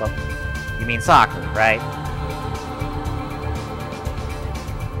 Well, you mean soccer, right?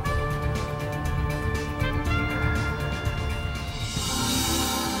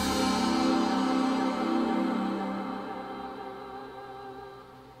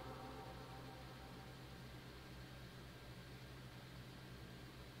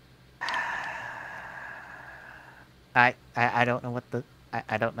 I don't know what the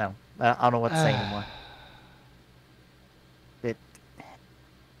I don't know. I don't know what to say anymore.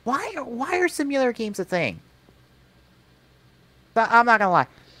 Why are simulator games a thing? But I'm not gonna lie.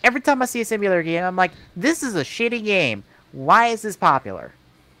 Every time I see a simulator game, I'm like, this is a shitty game. Why is this popular?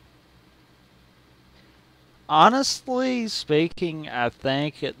 Honestly speaking, I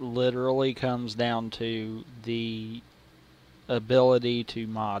think it literally comes down to the ability to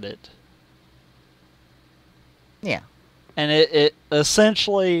mod it. Yeah. And it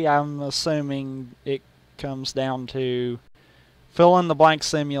essentially, I'm assuming it comes down to fill-in-the-blank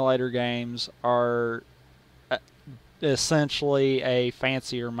simulator games are essentially a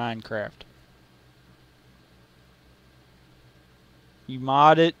fancier Minecraft. You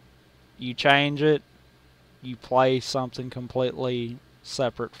mod it, you change it, you play something completely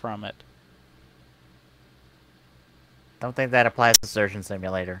separate from it. Don't think that applies to Surgeon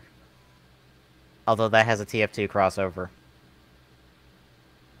Simulator. Although that has a TF2 crossover.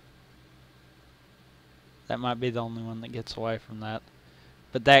 That might be the only one that gets away from that.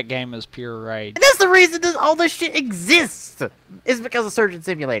 But that game is pure rage. And that's the reason that all this shit exists! Is because of Surgeon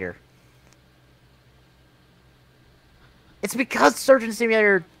Simulator. It's because Surgeon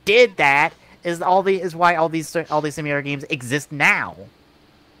Simulator did that is why all these simulator games exist now.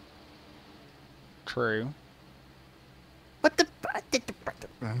 True. What the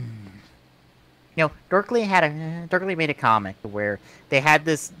You know, Dorkly made a comic where they had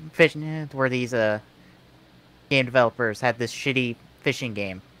this where these game developers had this shitty fishing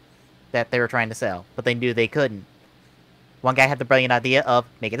game that they were trying to sell, but they knew they couldn't. One guy had the brilliant idea of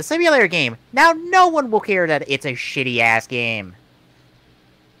making a simulator game. Now no one will care that it's a shitty ass game.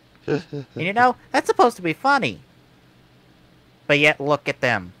 And you know, that's supposed to be funny. But yet, look at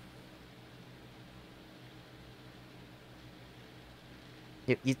them.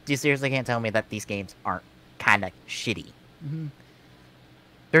 You seriously can't tell me that these games aren't kind of shitty.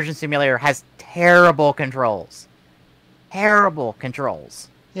 Surgeon Simulator has terrible controls. Terrible controls.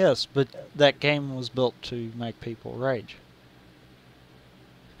 Yes, but that game was built to make people rage.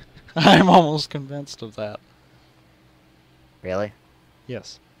 I'm almost convinced of that. Really?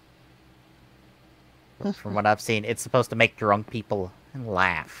 Yes. From what I've seen, it's supposed to make drunk people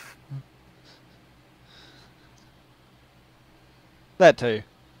laugh. That too.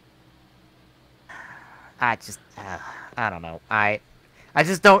 I don't know. I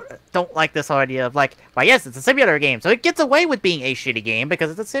just don't like this whole idea of like, well, yes, it's a simulator game, so it gets away with being a shitty game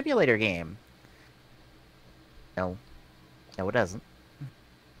because it's a simulator game. No, it doesn't.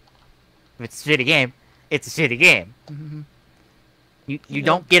 If it's a shitty game, it's a shitty game. You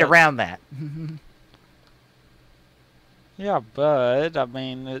don't get around that. Yeah, but I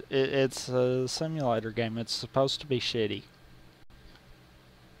mean, it's a simulator game. It's supposed to be shitty.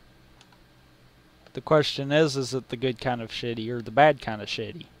 The question is it the good kind of shitty or the bad kind of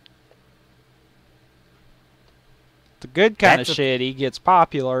shitty? The good kind of shitty gets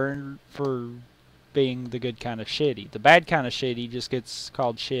popular for being the good kind of shitty. The bad kind of shitty just gets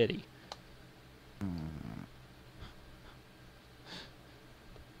called shitty.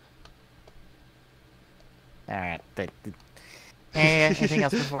 Alright. Anything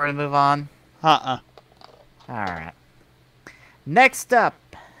else before we move on? Alright. Next up,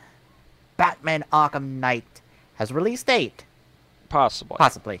 Batman Arkham Knight has a release date.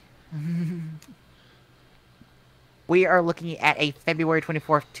 Possibly. We are looking at a February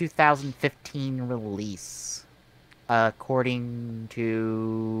 24th, 2015 release. According to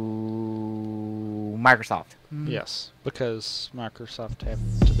Microsoft. Yes, because Microsoft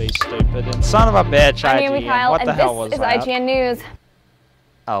happened to be stupid. And son of a bitch, IGN. What the hell was that? This is IGN News.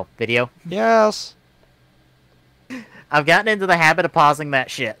 Oh, video? Yes. I've gotten into the habit of pausing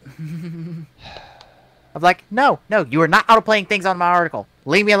that shit. I'm like, no, you are not autoplaying things on my article.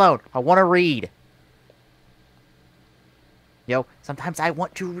 Leave me alone. I want to read. Yo, sometimes I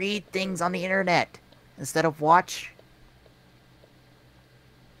want to read things on the internet instead of watch.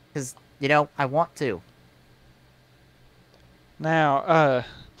 Because, you know, I want to. Now,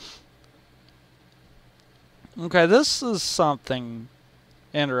 okay, this is something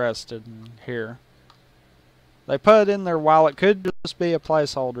interesting here. They put in there, while it could just be a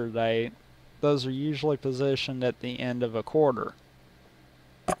placeholder date, those are usually positioned at the end of a quarter.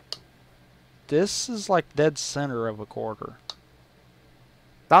 This is like dead center of a quarter.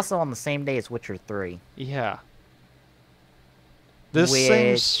 It's also on the same day as Witcher 3. Yeah. This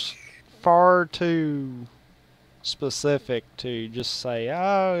seems far too specific to just say,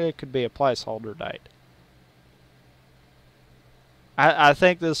 oh, it could be a placeholder date. I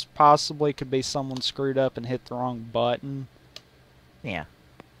think this possibly could be someone screwed up and hit the wrong button. Yeah.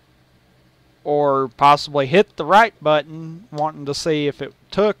 Or possibly hit the right button, wanting to see if it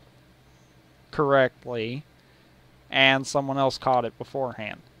took correctly, and someone else caught it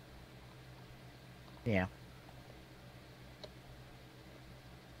beforehand. Yeah.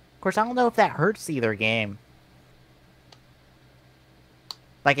 Of course, I don't know if that hurts either game.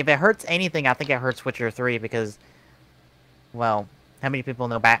 Like, if it hurts anything, I think it hurts Witcher 3 because, well, how many people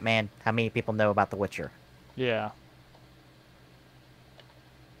know Batman? How many people know about The Witcher? Yeah.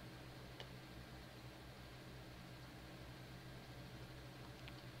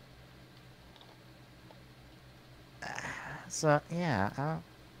 So, yeah. I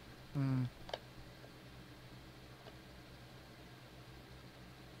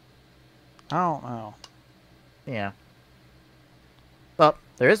don't know. Yeah. Well,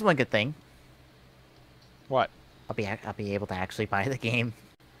 there is one good thing. What? I'll be able to actually buy the game.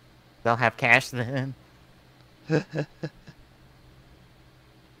 They'll have cash then. I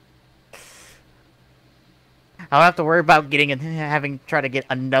don't have to worry about try to get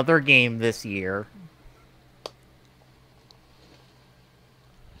another game this year.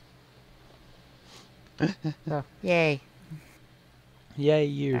 So, yay. Yay,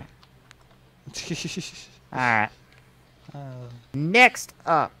 you. Alright. Next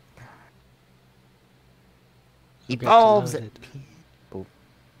up. Evolves.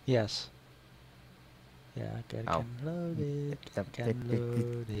 Yes. Yeah, I gotta Oh. kinda load it. Kinda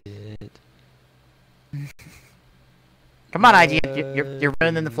load it. Come on, IGN, you're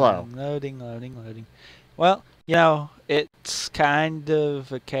ruining the flow. Loading. Well, you know, it's kind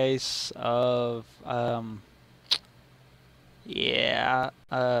of a case of,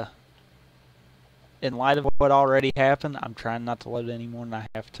 in light of what already happened, I'm trying not to load any more than I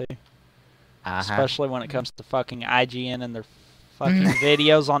have to. Especially when it comes to fucking IGN and their fucking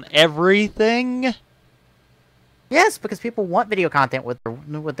videos on everything. Yes, because people want video content with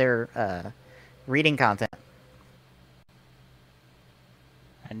their reading content.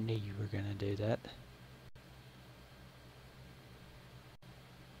 I knew you were gonna do that.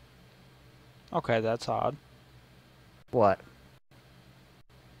 Okay, that's odd. What?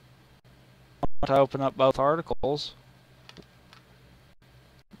 To open up both articles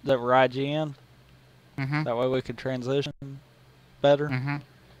that were IGN. That way we could transition better.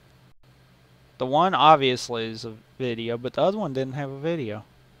 The one obviously is a video, but the other one didn't have a video.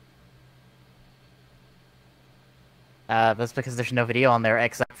 That's because there's no video on there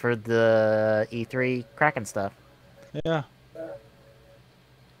except for the E3 Kraken stuff. Yeah.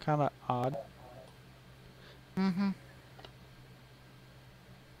 Kind of odd.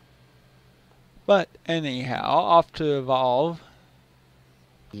 But anyhow, off to Evolve.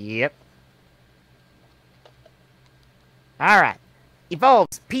 Yep. Alright.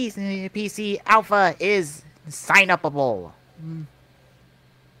 Evolve's PC Alpha is sign-upable. You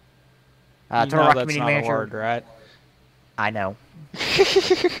Turtle know Rock that's Community not Manager. a word, right? I know.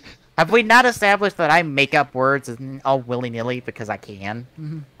 Have we not established that I make up words all willy-nilly because I can?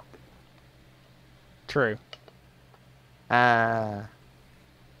 True. Turtle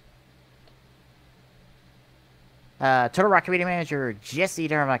Rock Community Manager Jesse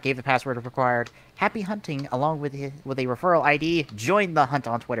Dermott gave the password required. Happy hunting along with a referral ID. Join the hunt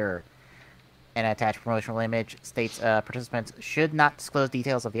on Twitter. An attached promotional image states participants should not disclose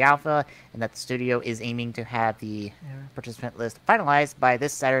details of the alpha, and that the studio is aiming to have the participant list finalized by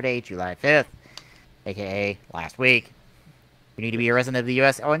this Saturday, July 5th, aka last week. You need to be a resident of the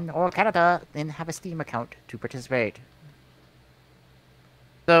US or Canada and have a Steam account to participate.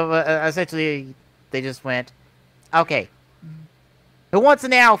 So essentially, they just went, okay, who wants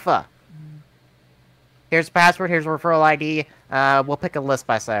an alpha? Here's the password, here's a referral ID. We'll pick a list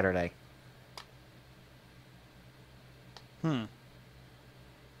by Saturday. I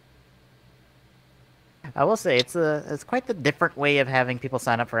will say it's quite the different way of having people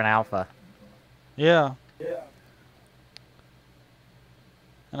sign up for an alpha. Yeah.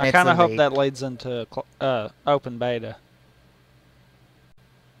 And I kind of hope that leads into open beta.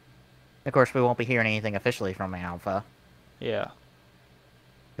 Of course, we won't be hearing anything officially from the alpha. Yeah.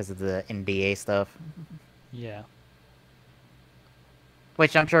 Because of the NDA stuff. Yeah.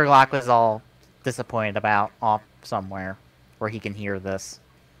 Which I'm sure Locke was all disappointed about off somewhere where he can hear this.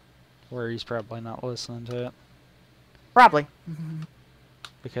 Where he's probably not listening to it. Probably.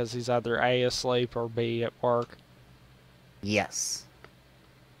 Because he's either A, asleep, or B, at work. Yes.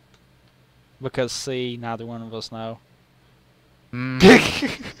 Because C, neither one of us know.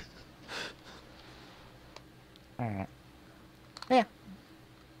 Alright. Yeah.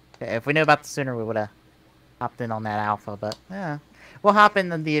 If we knew about this sooner, we would have hopped in on that alpha, but yeah. We'll hop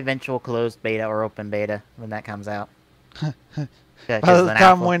in the eventual closed beta or open beta when that comes out. By the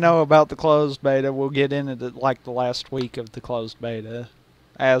time we know about the closed beta, we'll get into it like the last week of the closed beta.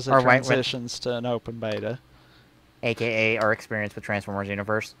 As it transitions to an open beta. AKA our experience with Transformers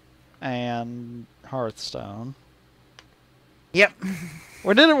Universe. And Hearthstone. Yep.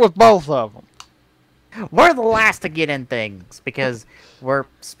 We did it with both of them. We're the last to get in things because we're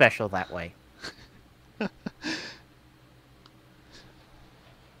special that way.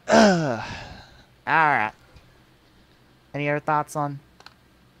 Alright. Any other thoughts on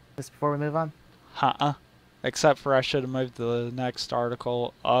this before we move on? Except for I should have moved the next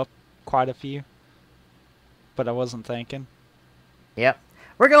article up quite a few. But I wasn't thinking. Yep.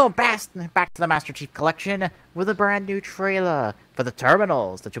 We're going back to the Master Chief Collection with a brand new trailer for the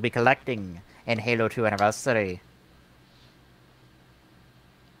terminals that you'll be collecting in Halo 2 Anniversary.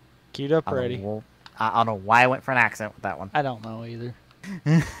 Queued up ready. I don't know why I went for an accent with that one. I don't know either.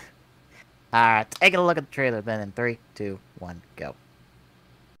 Alright, take a look at the trailer then in 3, 2, 1, go.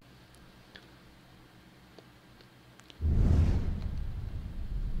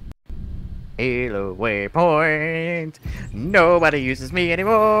 Halo Waypoint. Nobody uses me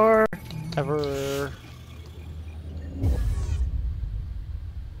anymore. Ever.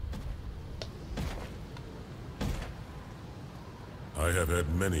 I have had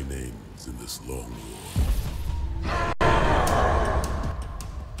many names in this long war.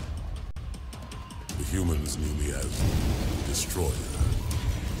 The Humans knew me as Destroyer.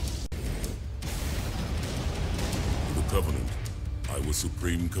 To the Covenant, I was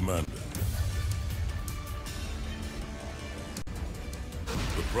Supreme Commander.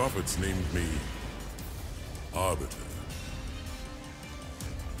 The Prophets named me Arbiter.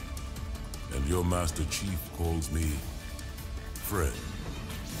 And your Master Chief calls me friend.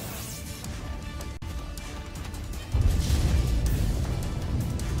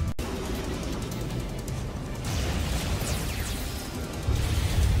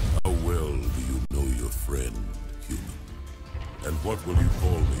 How well do you know your friend, human? And what will you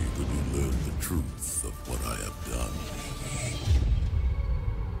call me when you learn the truth of what I have done?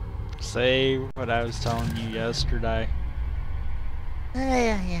 Say what I was telling you yesterday.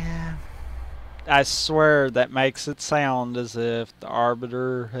 Yeah. I swear that makes it sound as if the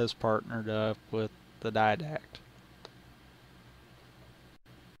Arbiter has partnered up with the Didact.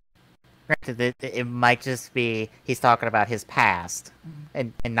 Granted, it might just be he's talking about his past,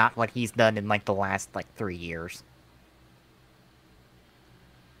 and not what he's done in like the last 3 years.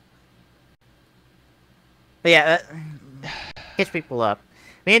 But yeah, catch people up.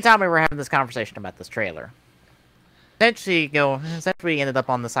 Me and Tommy were having this conversation about this trailer. Essentially, we ended up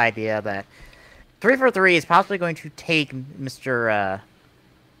on this idea that 343 is possibly going to take Mr.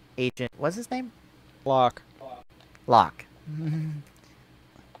 Agent. What's his name? Locke. Locke.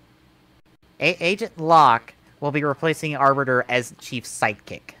 Agent Locke will be replacing Arbiter as Chief's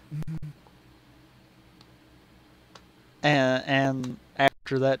sidekick. And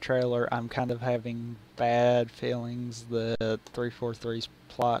after that trailer, I'm kind of having bad feelings that 343's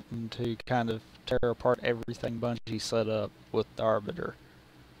plotting to kind of tear apart everything Bungie set up with the Arbiter.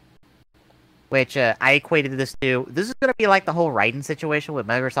 Which I equated this to. This is going to be like the whole Raiden situation with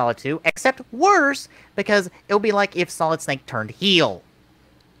Metal Gear Solid 2, except worse, because it'll be like if Solid Snake turned heel.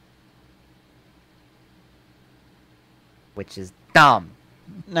 Which is dumb.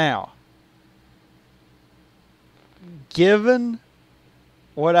 Now, given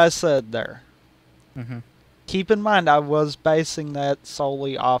what I said there, keep in mind I was basing that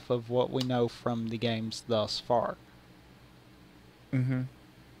solely off of what we know from the games thus far.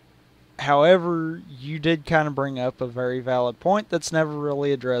 However, you did kind of bring up a very valid point that's never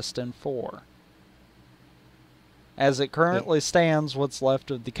really addressed in 4. As it currently stands, what's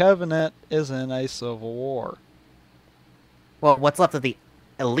left of the Covenant is in a civil war. Well, what's left of the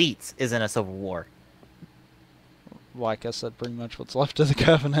elites is in a civil war. Like I said, pretty much what's left of the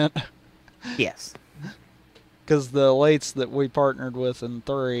Covenant. Yes. Because the elites that we partnered with in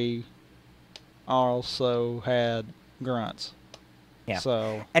 3 also had grunts. Yeah.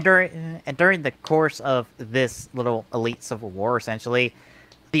 So and during the course of this little elite civil war, essentially,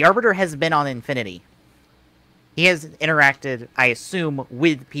 the Arbiter has been on Infinity. He has interacted, I assume,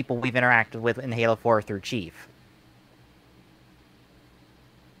 with people we've interacted with in Halo 4 through Chief.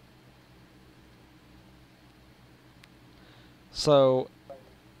 So,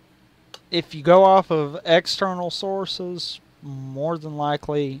 if you go off of external sources, more than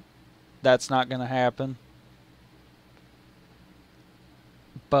likely, that's not going to happen.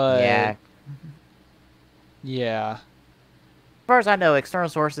 But, yeah. As far as I know, external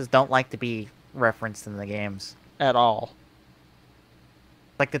sources don't like to be referenced in the games. At all.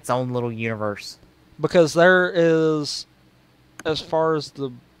 Like its own little universe. Because there is, as far as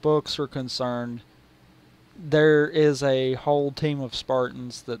the books are concerned, there is a whole team of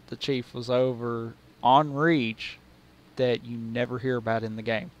Spartans that the Chief was over on Reach that you never hear about in the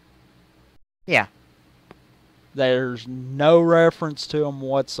game. Yeah. There's no reference to them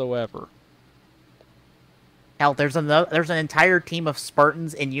whatsoever. Hell, there's an entire team of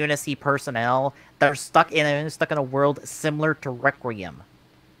Spartans and UNSC personnel that are stuck in a world similar to Requiem.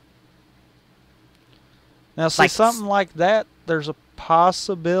 Now, see, something like that, there's a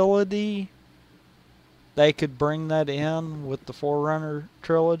possibility they could bring that in with the Forerunner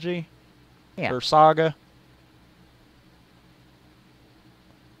trilogy or saga.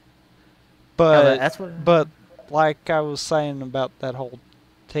 But but like I was saying about that whole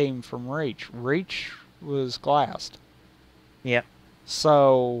team from Reach was glassed. Yep.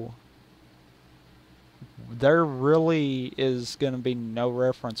 So there really is going to be no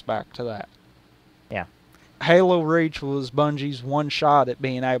reference back to that. Yeah. Halo Reach was Bungie's one shot at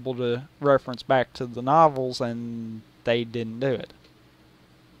being able to reference back to the novels, and they didn't do it.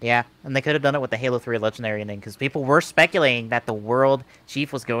 Yeah, and they could have done it with the Halo 3 Legendary ending, because people were speculating that the world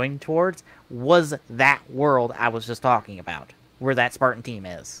Chief was going towards was that world I was just talking about, where that Spartan team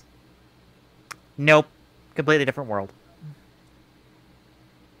is. Nope. Completely different world.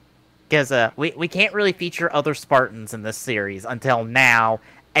 Because we can't really feature other Spartans in this series until now,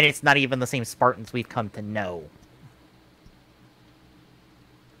 And it's not even the same Spartans we've come to know.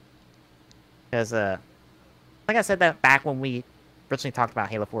 Because, like I said that back when we originally talked about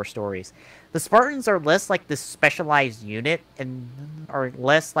Halo 4 stories, the Spartans are less like this specialized unit, and are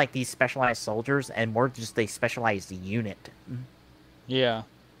less like these specialized soldiers, and more just a specialized unit. Yeah.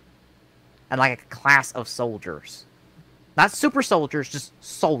 And like a class of soldiers. Not super soldiers, just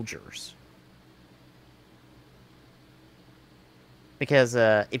soldiers. Because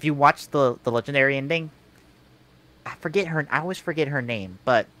if you watch the legendary ending, I always forget her name,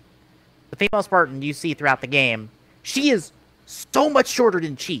 but the female Spartan you see throughout the game, she is so much shorter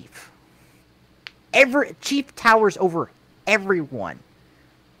than Chief. Chief towers over everyone.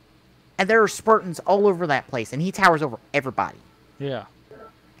 And there are Spartans all over that place, and he towers over everybody. Yeah.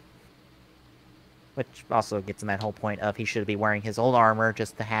 Which also gets in that whole point of he should be wearing his old armor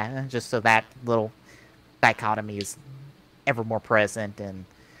just so that little dichotomy is ever more present and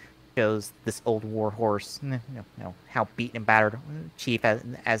shows this old warhorse, how beaten and battered Chief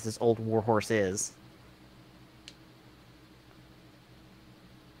as this old warhorse is.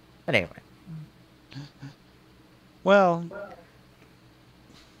 But anyway. Well,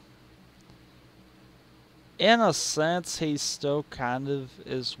 in a sense, he still kind of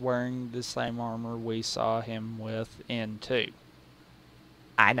is wearing the same armor we saw him with in 2.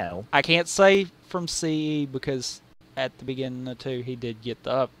 I know. I can't say from CE because at the beginning of 2 he did get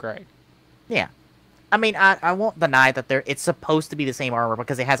the upgrade. Yeah. I mean, I won't deny that it's supposed to be the same armor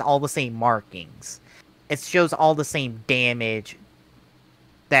because it has all the same markings. It shows all the same damage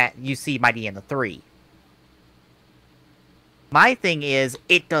that you see by the end of 3. My thing is,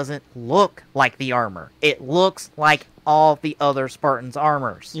 it doesn't look like the armor. It looks like all the other Spartans'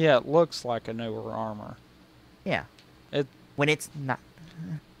 armors. Yeah, it looks like a newer armor. Yeah. When it's not...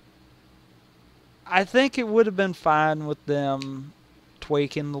 I think it would have been fine with them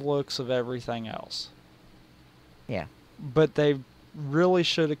tweaking the looks of everything else. Yeah. But they really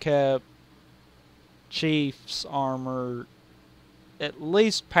should have kept Chief's armor at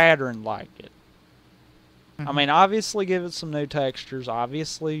least patterned like it. I mean, obviously give it some new textures.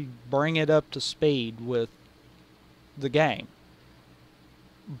 Obviously bring it up to speed with the game.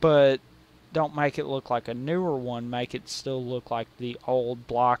 But don't make it look like a newer one. Make it still look like the old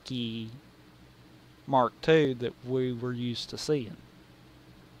blocky Mark II that we were used to seeing.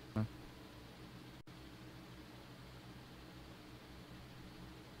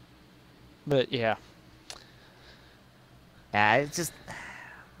 But yeah. Yeah, it's just...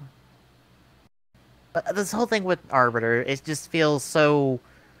 This whole thing with Arbiter, it just feels so...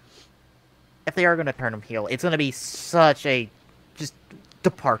 If they are going to turn him heel, it's going to be such a just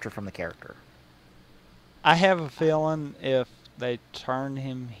departure from the character. I have a feeling if they turn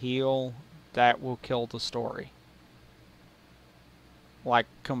him heel, that will kill the story. Like,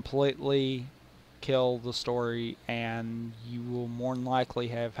 completely kill the story, and you will more than likely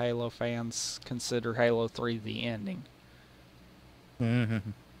have Halo fans consider Halo 3 the ending.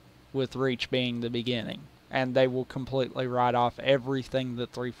 With Reach being the beginning. And they will completely write off everything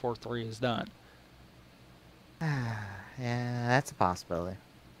that 343 has done. Yeah, that's a possibility.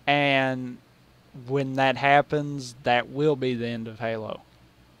 And when that happens, that will be the end of Halo.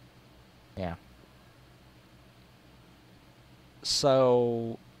 Yeah.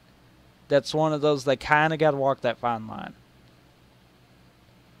 So, that's one of those, they kind of got to walk that fine line.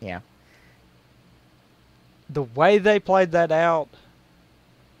 Yeah. The way they played that out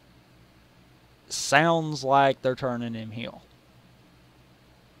sounds like they're turning him heel.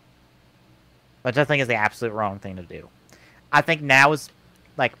 Which I think is the absolute wrong thing to do. I think now is,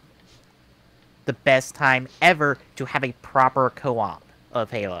 like, the best time ever to have a proper co-op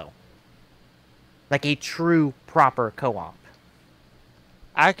of Halo. Like, a true, proper co-op.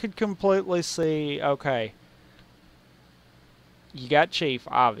 I could completely see, okay, you got Chief,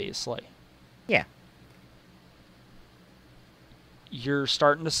 obviously. Yeah. You're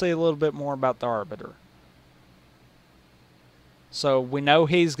starting to see a little bit more about the Arbiter. So we know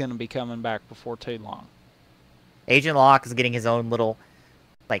he's going to be coming back before too long. Agent Locke is getting his own little,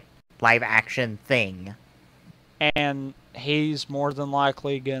 like, live-action thing. And he's more than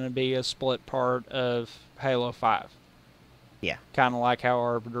likely going to be a split part of Halo 5. Yeah. Kind of like how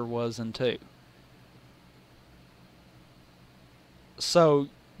Arbiter was in 2. So,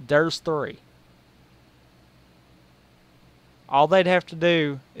 there's 3. All they'd have to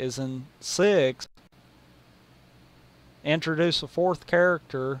do is in 6, introduce a 4th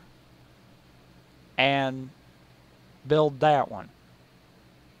character and build that one.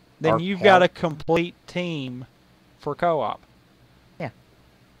 Then you've got a complete team for co-op. Yeah.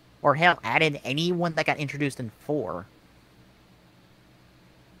 Or hell, add in anyone that got introduced in 4.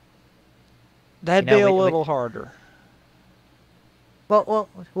 That'd You know, be a we- little harder. Well,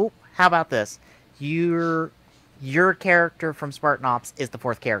 how about this? Your character from Spartan Ops is the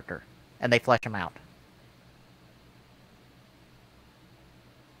fourth character, and they flesh him out.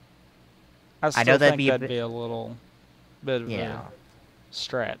 I still know that'd think be a that'd bit- be a little bit of Yeah. a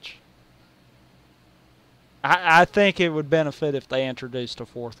stretch. I think it would benefit if they introduced a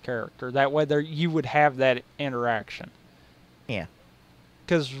fourth character. That way you would have that interaction. Yeah.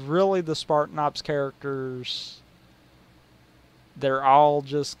 Because really the Spartan Ops characters, they're all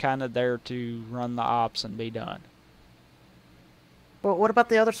just kind of there to run the ops and be done. Well, what about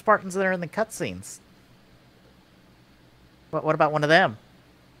the other Spartans that are in the cutscenes? What about one of them?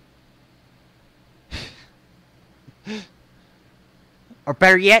 Or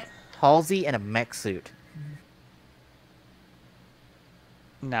better yet, Halsey in a mech suit.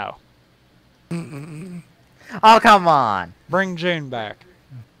 No. Oh, come on! Bring June back.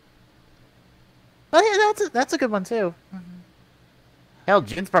 Well, yeah, that's a good one too. Hell,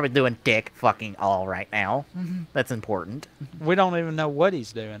 June's probably doing dick fucking all right now. That's important. We don't even know what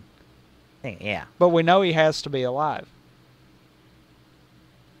he's doing. Yeah. But we know he has to be alive.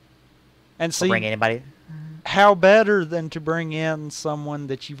 And So see, bring anybody. how better than to bring in someone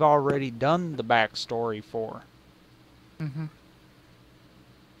that you've already done the backstory for? Mm-hmm.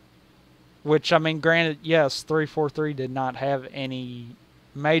 Which, I mean, granted, yes, 343 did not have any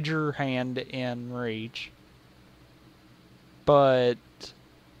major hand in Reach. But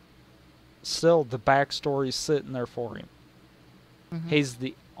still, the backstory's sitting there for him. Mm-hmm. He's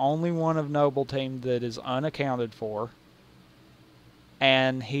the only one of Noble Team that is unaccounted for.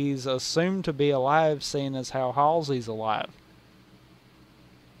 And he's assumed to be alive, seeing as how Halsey's alive.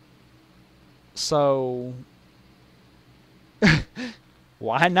 So,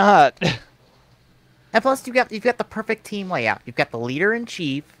 why not? And plus, you've got the perfect team layout. You've got the leader in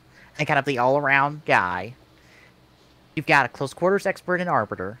chief and kind of the all-around guy. You've got a close quarters expert in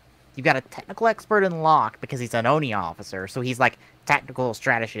Arbiter. You've got a technical expert in Locke because he's an ONI officer, so he's like tactical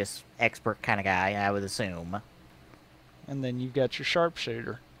strategist expert kind of guy, I would assume. And then you've got your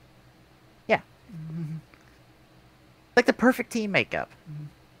sharpshooter. Yeah. Like the perfect team makeup.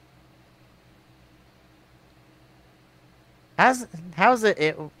 How's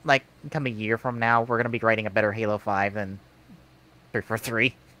it like come a year from now we're gonna be writing a better Halo 5 than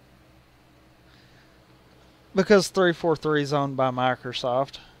 343? Because 343 is owned by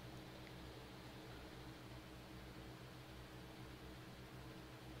Microsoft.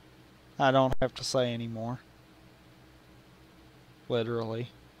 I don't have to say any more. Literally.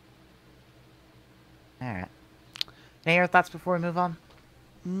 Alright. Any other thoughts before we move on?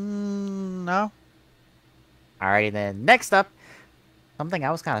 No. Alrighty then. Next up, something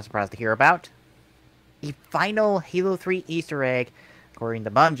I was kind of surprised to hear about. The final Halo 3 Easter egg, according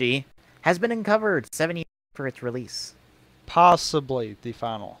to Bungie, has been uncovered 7 years after its release. Possibly the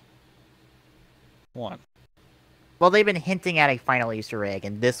final one. Well, they've been hinting at a final Easter egg,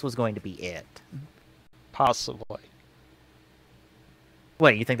 and this was going to be it. Possibly.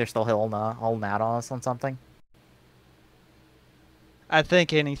 Wait, you think they're still holding out on us on something? I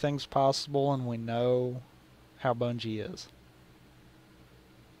think anything's possible, and we know how Bungie is.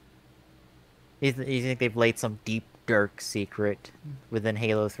 You think they've laid some deep, dark secret within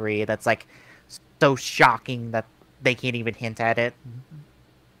Halo 3 that's like so shocking that they can't even hint at it?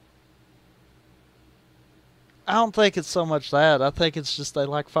 I don't think it's so much that. I think it's just they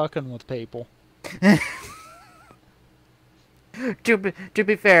like fucking with people. To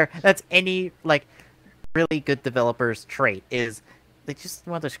be fair, that's any like really good developer's trait, is they just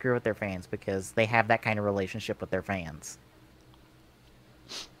want to screw with their fans because they have that kind of relationship with their fans.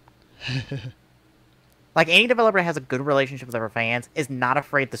 Like, any developer that has a good relationship with their fans is not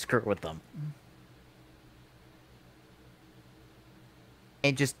afraid to screw with them.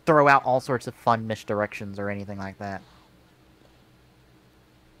 And just throw out all sorts of fun misdirections or anything like that.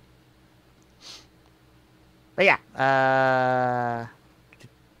 But yeah,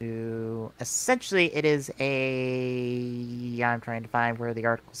 essentially it is a... I'm trying to find where the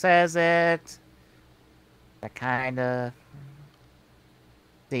article says it. That kind of...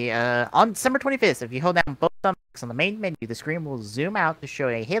 on December 25th, if you hold down both thumbs on the main menu, the screen will zoom out to show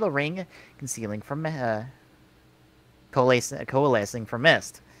a halo ring concealing from coalescing from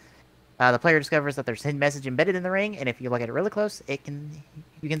mist. The player discovers that there's a hidden message embedded in the ring, and if you look at it really close, you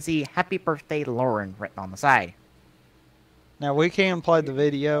can see "Happy Birthday, Lauren" written on the side. Now, we can play the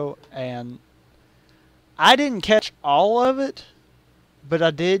video, and I didn't catch all of it, but I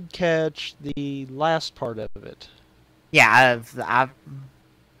did catch the last part of it. Yeah,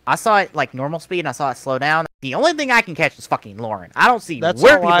 I saw it like normal speed, and I saw it slow down. The only thing I can catch is fucking Lauren. I don't see That's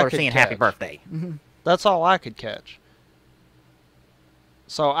where all people I are could saying happy catch. birthday. That's all I could catch.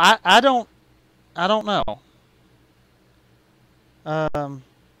 So I don't know.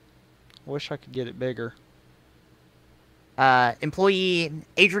 Wish I could get it bigger. Employee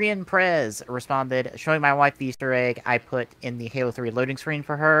Adrian Prez responded, showing my wife the Easter egg I put in the Halo 3 loading screen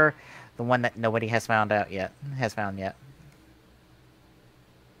for her, the one that nobody has found yet.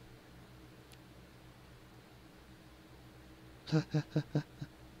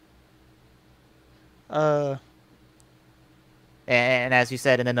 And as you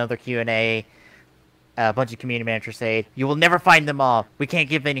said in another Q&A, a bunch of community managers say, "You will never find them all. We can't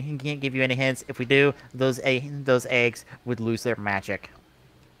give you any hints. If we do, those eggs would lose their magic."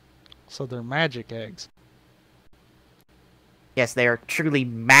 So they're magic eggs. Yes, they are truly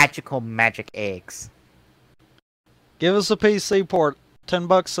magical magic eggs. Give us a PC port.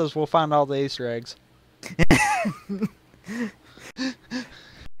 $10 says we'll find all the Easter eggs.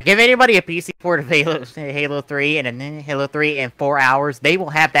 Give anybody a PC port of Halo 3 and a Halo 3 in 4 hours, they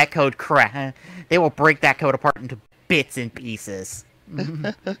will have that code crack. They will break that code apart into bits and pieces.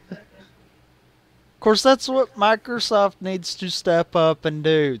 Of course, that's what Microsoft needs to step up and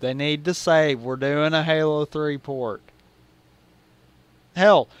do. They need to say, we're doing a Halo 3 port.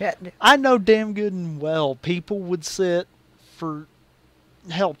 Hell, Yeah. I know damn good and well people would sit for,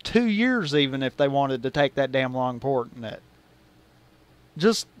 2 years even if they wanted to take that damn long porting it.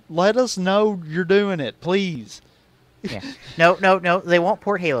 Just let us know you're doing it, please. Yeah. No. They won't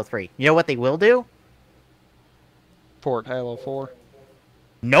port Halo 3. You know what they will do? Port Halo 4.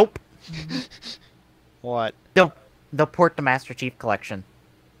 Nope. What? They'll port the Master Chief Collection.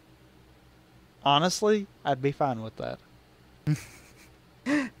 Honestly, I'd be fine with that.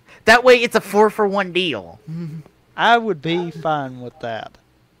 That way, it's a 4-for-1 deal. I would be fine with that.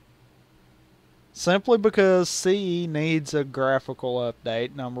 Simply because CE needs a graphical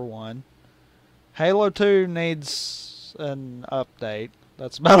update, number one. Halo 2 needs an update.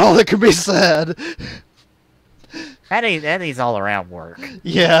 That's about all that can be said. That needs all around work.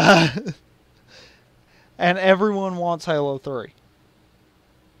 Yeah. And everyone wants Halo 3.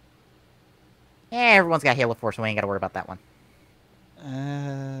 Yeah, everyone's got Halo 4, so we ain't got to worry about that one.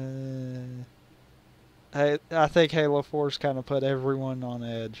 I think Halo 4's kind of put everyone on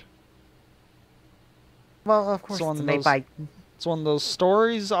edge. Well, of course, It's one it's of made those- by... It's one of those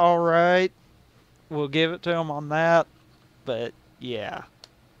stories, alright. We'll give it to them on that. But, yeah.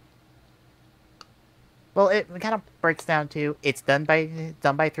 Well, it kind of breaks down to, it's done by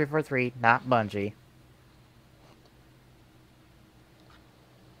 343, not Bungie.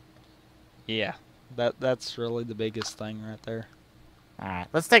 Yeah. That's really the biggest thing right there. Alright,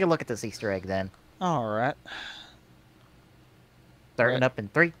 let's take a look at this Easter egg then. Alright. Starting Right. up in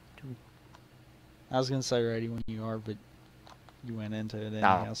 3, 2... I was going to say ready when you are, but you went into it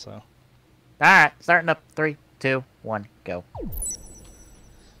anyhow, so. Alright, starting up 3, 2, 1, go.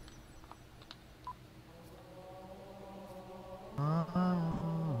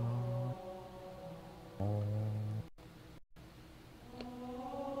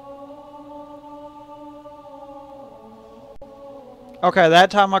 Okay, that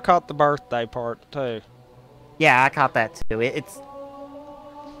time I caught the birthday part, too. Yeah, I caught that too. It's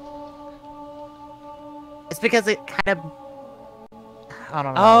because it kind of... I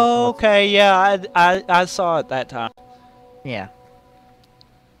don't know. Oh, okay, yeah, I saw it that time. Yeah.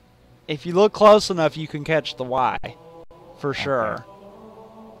 If you look close enough, you can catch the Y. For sure.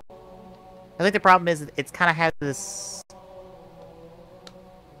 I think the problem is it's kind of has this...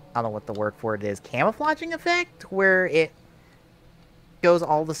 I don't know what the word for it is. Camouflaging effect? Where it goes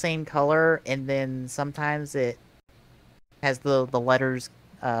all the same color, and then sometimes it has the letters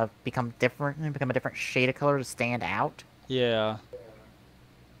become different and become a different shade of color to stand out. Yeah.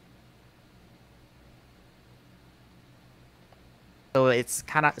 So it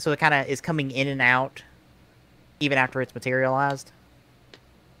kind of is coming in and out even after it's materialized,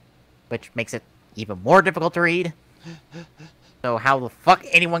 which makes it even more difficult to read. So how the fuck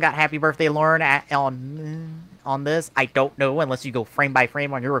anyone got Happy Birthday Lauren on this, I don't know, unless you go frame by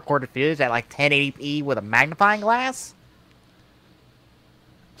frame on your recorded footage at like 1080p with a magnifying glass.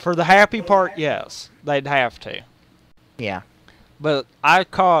 For the happy part, yes. They'd have to. Yeah. But I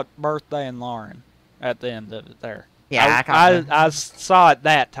caught Birthday and Lauren at the end of it there. Yeah, I saw it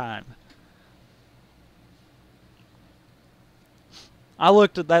that time. I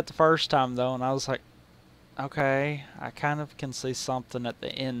looked at that the first time, though, and I was like, okay, I kind of can see something at the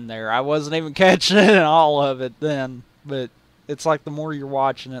end there. I wasn't even catching all of it then, but it's like the more you're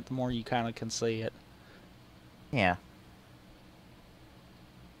watching it, the more you kind of can see it. Yeah.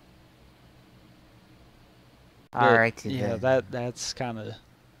 But, Alright, yeah, that's kind of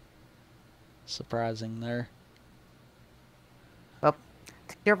surprising there. Well,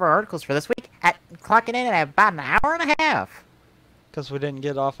 here are our articles for this week. At clocking in at about an hour and a half. Because we didn't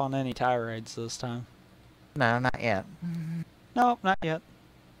get off on any tirades this time. No, not yet. Nope, not yet.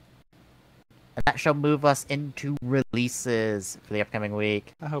 And that shall move us into releases for the upcoming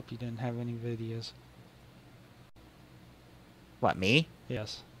week. I hope you didn't have any videos. What, me?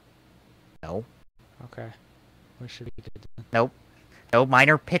 Yes. No. Okay. We should be good then. Nope. No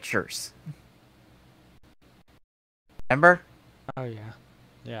minor pictures. Remember? Oh, yeah.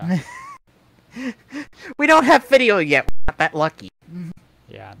 Yeah. We don't have video yet. We're not that lucky.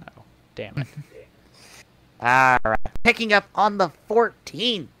 Yeah, I know. Damn it. Alright. Picking up on the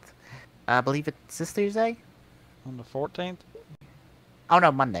 14th. I believe it's this Tuesday? On the 14th? Oh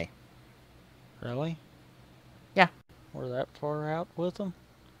no, Monday. Really? Yeah. We're that far out with them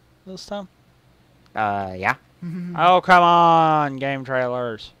this time? Yeah. Oh, come on, game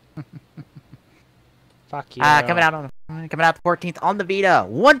trailers. Fuck you. Coming out the 14th on the Vita.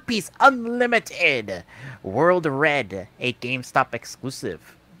 One Piece Unlimited. World Red, a GameStop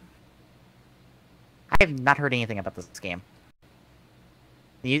exclusive. I have not heard anything about this game.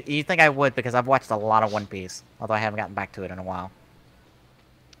 You think I would because I've watched a lot of One Piece, although I haven't gotten back to it in a while.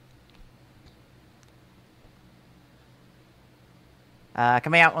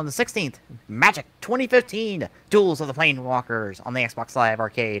 Coming out on the 16th, Magic 2015, Duels of the Planewalkers on the Xbox Live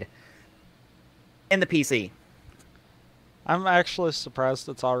Arcade. And the PC. I'm actually surprised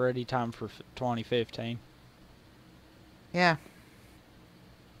it's already time for 2015. Yeah.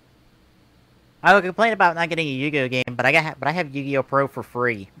 I would complain about not getting a Yu-Gi-Oh game, but I have Yu-Gi-Oh Pro for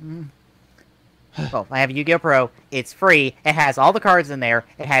free. Well, I have Yu-Gi-Oh Pro. It's free. It has all the cards in there.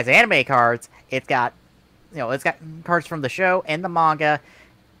 It has anime cards. It's got, it's got cards from the show and the manga,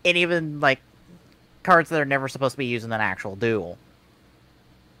 and even like cards that are never supposed to be used in an actual duel.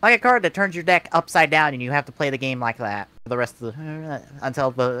 Like a card that turns your deck upside down, and you have to play the game like that for the rest of the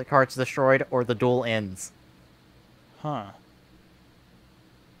until the card's destroyed or the duel ends. Huh.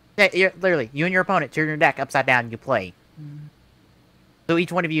 Yeah, literally, you and your opponent turn your deck upside down and you play. So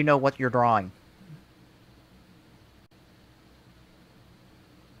each one of you know what you're drawing.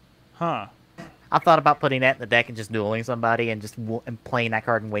 Huh. I thought about putting that in the deck and just dueling somebody and just playing that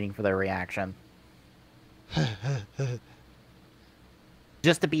card and waiting for their reaction.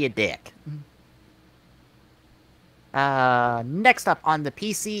 Just to be a dick. Next up on the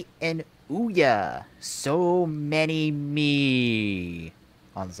PC in Ouya, So Many Me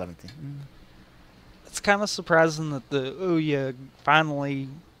on the 17th. It's kind of surprising that the Ouya finally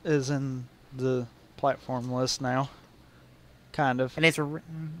is in the platform list now. Kind of. And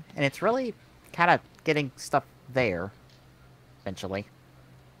it's really kind of getting stuff there eventually.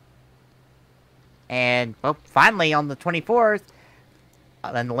 And well, finally on the 24th,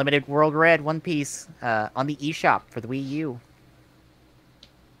 Unlimited World Red One Piece on the eShop for the Wii U.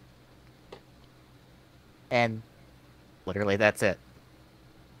 And literally that's it.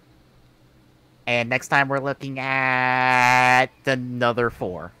 And next time we're looking at another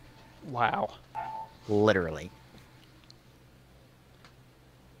 4. Wow. Literally.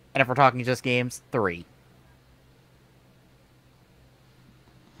 And if we're talking just games, 3.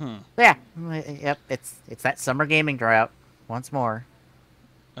 Yeah. Yep, it's that summer gaming drought once more.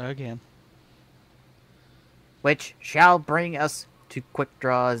 Again. Which shall bring us to quick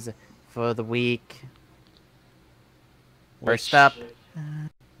draws for the week. First up,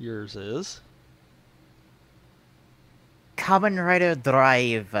 Yours is? Kamen Rider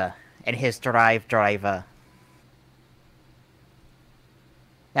Drive and his Drive Driver.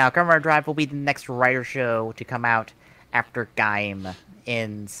 Now, Kamen Rider Drive will be the next Rider show to come out after Gaim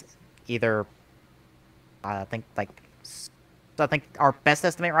ends either, I think our best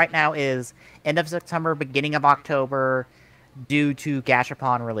estimate right now is end of September, beginning of October, due to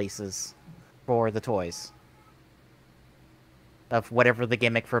Gashapon releases for the toys. Of whatever the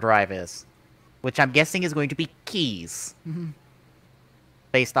gimmick for Drive is. Which I'm guessing is going to be keys.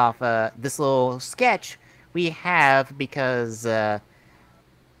 Based off this little sketch we have because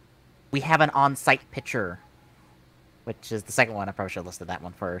we have an on-site picture. Which is the second one. I probably should have listed that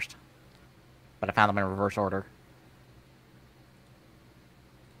one first. But I found them in reverse order.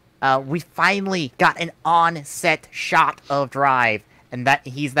 We finally got an on-set shot of Drive. And that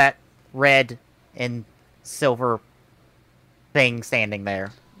he's that red and silver thing standing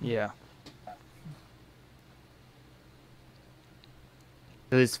there. Yeah.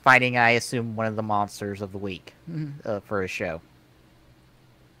 Who's fighting, I assume, one of the monsters of the week for his show.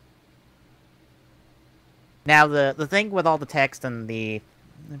 Now, the thing with all the text and the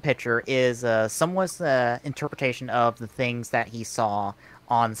picture is someone's interpretation of the things that he saw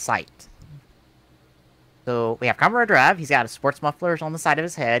on site. So we have Kamen Drive. He's got sports mufflers on the side of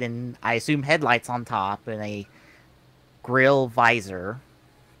his head, and I assume headlights on top, and a grill visor.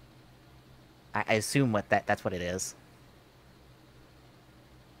 I assume that's what it is.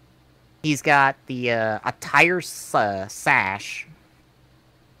 He's got the a tire sash,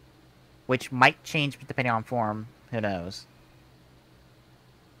 which might change depending on form. Who knows?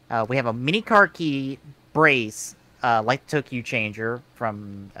 We have a mini car key brace, like the Tokyo Changer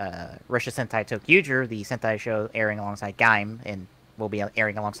from Russia Sentai Tokyo, the Sentai show airing alongside Gaim, and will be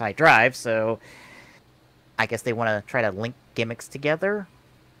airing alongside Drive, so I guess they want to try to link gimmicks together.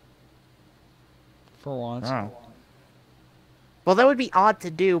 For once. Oh. Well, that would be odd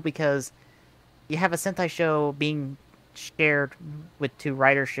to do, because you have a Sentai show being shared with 2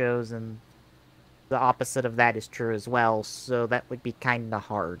 writer shows, and the opposite of that is true as well, so that would be kind of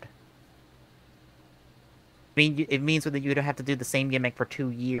hard. I mean, it means that you'd have to do the same gimmick for 2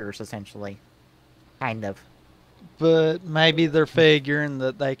 years, essentially. Kind of. But maybe they're figuring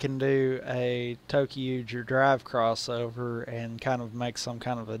that they can do a Tokyo Drive crossover and kind of make some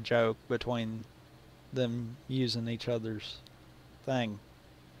kind of a joke between them using each other's thing.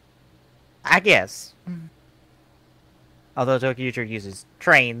 I guess. Although Tokyo uses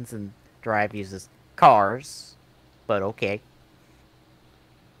trains and Drive uses cars, but okay.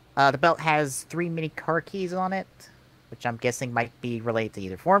 The belt has 3 mini car keys on it, which I'm guessing might be related to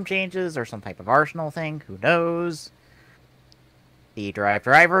either form changes or some type of arsenal thing. Who knows? The Drive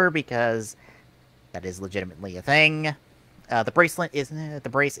driver, because that is legitimately a thing. The brace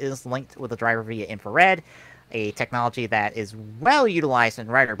is linked with the driver via infrared, a technology that is well utilized in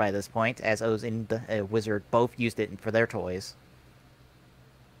Rider by this point, as Oz and the Wizard both used it for their toys.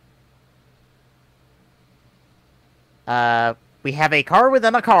 We have a car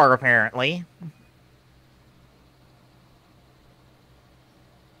within a car, apparently.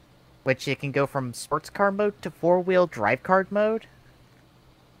 Which it can go from sports car mode to 4-wheel drive car mode.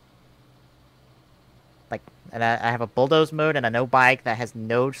 And I have a bulldoze mode and a no bike that has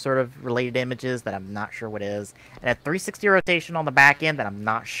no sort of related images that I'm not sure what is. And a 360 rotation on the back end that I'm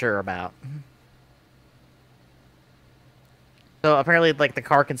not sure about. So apparently, like, the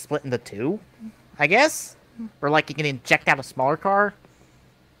car can split into 2, I guess? Or, like, you can inject out a smaller car?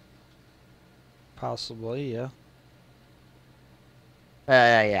 Possibly, yeah.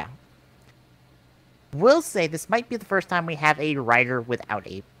 Yeah. We'll say this might be the first time we have a rider without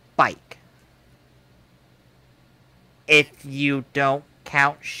a bike. If you don't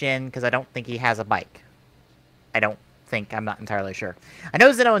count Shin, because I don't think he has a bike. I'm not entirely sure. I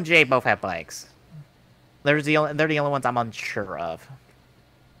know Zeno and Jay both have bikes. They're the only ones I'm unsure of.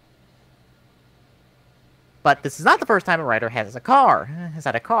 But this is not the first time a rider has had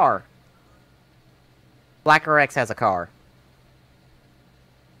a car. Black RX has a car.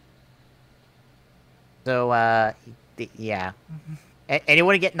 So, yeah.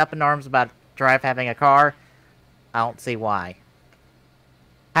 Anyone getting up in arms about Drive having a car? I don't see why.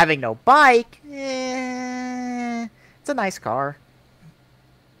 Having no bike, it's a nice car.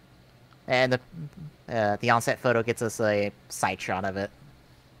 And the onset photo gets us a side shot of it.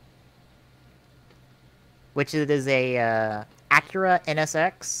 Which it is a Acura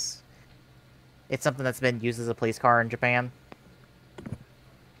NSX. It's something that's been used as a police car in Japan.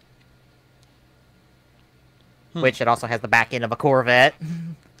 Which it also has the back end of a Corvette.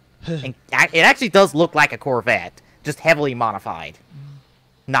 And it actually does look like a Corvette, just heavily modified.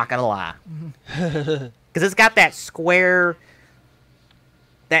 Not gonna lie. Because it's got that square,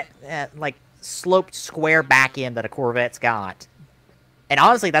 like, sloped square back end that a Corvette's got. And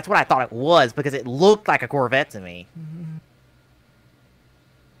honestly, that's what I thought it was, because it looked like a Corvette to me.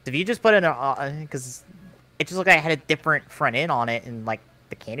 If you just put in because it just looked like it had a different front end on it, and, like,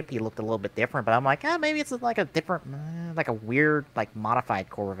 the canopy looked a little bit different, but I'm like, maybe it's like a different, like a weird, like, modified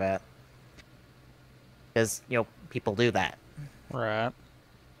Corvette. Because, people do that. Right.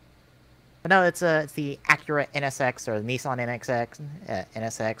 But no, it's the Acura NSX, or the Nissan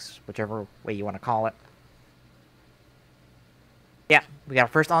NSX, whichever way you want to call it. Yeah, we got our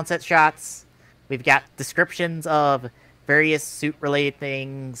first onset shots. We've got descriptions of various suit-related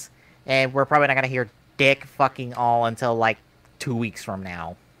things, and we're probably not going to hear dick fucking all until, like, 2 weeks from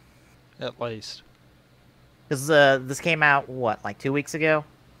now. At least. Because this came out, what, like 2 weeks ago?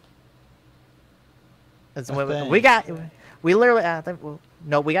 We got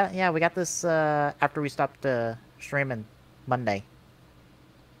this after we stopped streaming Monday.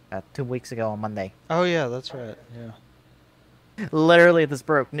 2 weeks ago on Monday. Oh yeah, that's right, yeah. Literally, this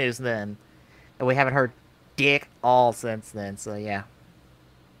broke news then. And we haven't heard dick all since then, so yeah.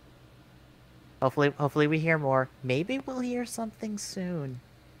 Hopefully we hear more. Maybe we'll hear something soon.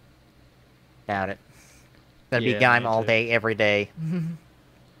 Doubt it. Gonna be Yeah, Gaim me all too. day, every day.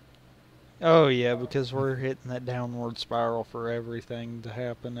 Oh yeah, because we're hitting that downward spiral for everything to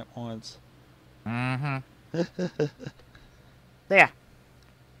happen at once. Mm-hmm. Yeah.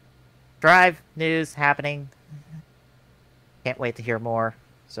 Drive news happening. Can't wait to hear more.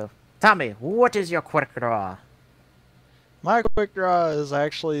 So, tell me, what is your quick draw? My quick draw is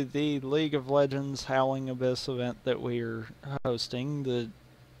actually the League of Legends Howling Abyss event that we're hosting. The,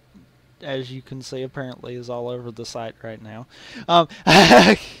 as you can see, apparently is all over the site right now. Oh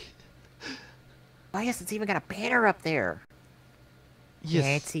yes, it's even got a banner up there. Yes,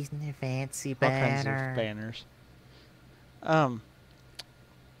 Fancy all kinds banner. of banners.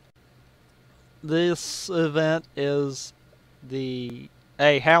 This event is a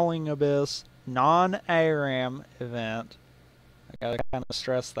Howling Abyss non-ARAM event. I gotta kind of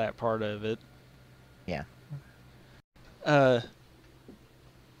stress that part of it. Yeah.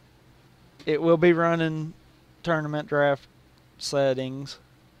 It will be running tournament draft settings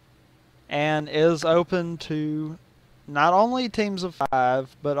and is open to not only teams of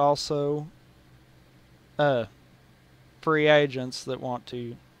 5 but also free agents that want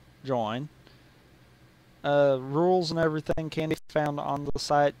to join. Rules and everything can be found on the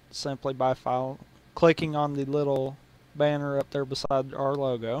site simply by clicking on the little banner up there beside our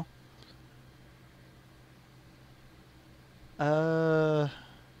logo.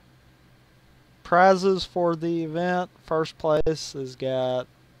 Prizes for the event. First place has got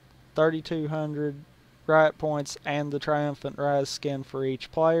 3,200 riot points and the Triumphant Rise skin for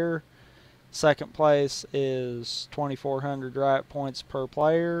each player. Second place is 2,400 riot points per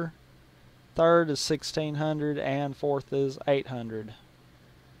player. Third is 1,600 and fourth is 800.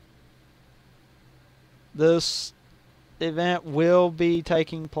 This event will be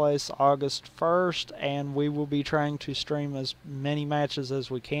taking place August 1st, and we will be trying to stream as many matches as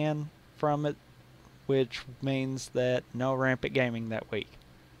we can from it, which means that no rampant gaming that week.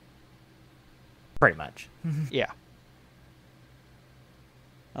 Pretty much. Yeah.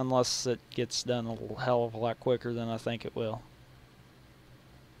 Unless it gets done a hell of a lot quicker than I think it will.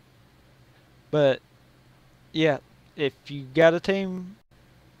 But, yeah, if you got a team,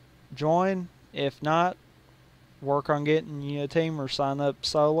 join. If not, work on getting you a team or sign up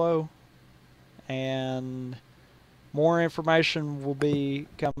solo. And more information will be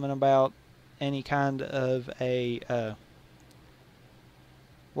coming about any kind of a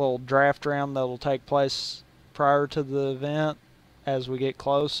little draft round that will take place prior to the event as we get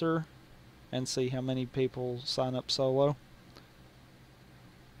closer and see how many people sign up solo.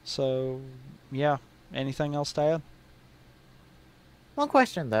 So, yeah. Anything else to add? One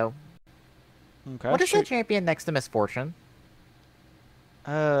question though. Okay. What is the champion next to Misfortune?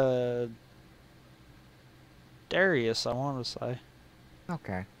 Darius, I want to say.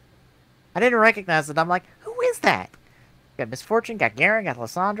 Okay. I didn't recognize it. I'm like, who is that? Got Misfortune, got Garen, got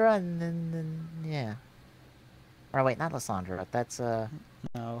Lysandra, and then yeah. Or wait, not Lysandra. That's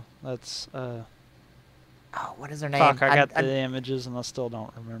No, that's oh, what is her name? fuck, I got the images and I still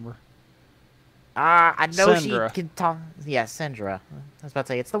don't remember. I know Syndra. she can talk. Yeah, Syndra. I was about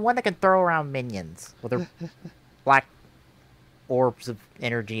to say it's the one that can throw around minions with her black orbs of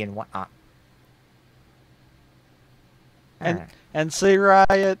energy and whatnot. And see,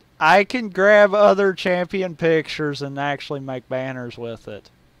 Riot, I can grab other champion pictures and actually make banners with it.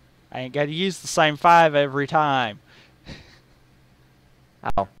 I ain't got to use the same 5 every time.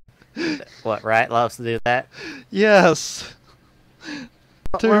 Oh, what? Riot loves to do that. Yes.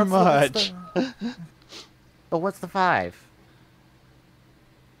 Too much. But what's the 5?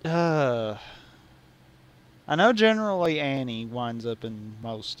 I know generally Annie winds up in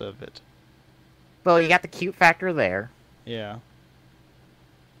most of it. Well, you got the cute factor there. Yeah.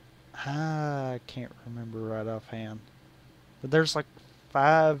 I can't remember right offhand. But there's like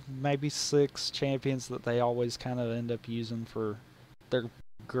 5, maybe 6 champions that they always kind of end up using for their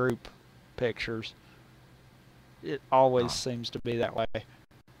group pictures. It always seems to be that way.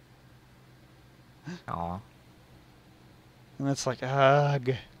 Aw. And it's like,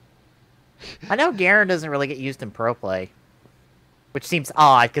 ugh. I know Garen doesn't really get used in pro play, which seems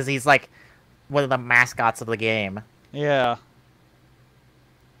odd because he's like one of the mascots of the game. Yeah.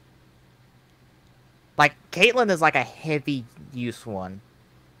 Like Caitlyn is like a heavy use one.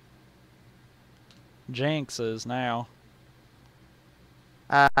 Jinx is now.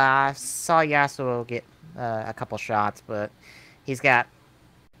 I saw Yasuo get a couple shots, but he's got.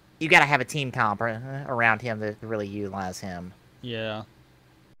 You gotta have a team comp around him to really utilize him. Yeah.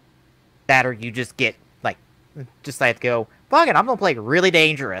 That or you just get like, just like go, fuck it, I'm gonna play really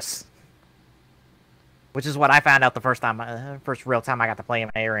dangerous. Which is what I found out the first time, first real time I got to play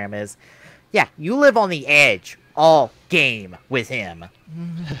him in ARAM is, yeah, you live on the edge all game with him.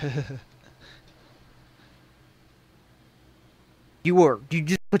 You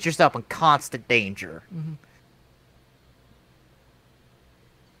just put yourself in constant danger.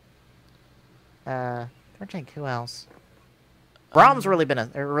 I'm trying to think who else. Brahm's really been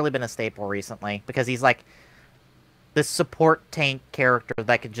a staple recently because he's like this support tank character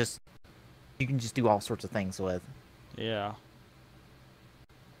that you can just do all sorts of things with. Yeah.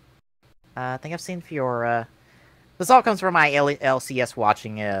 I think I've seen Fiora. This all comes from my LCS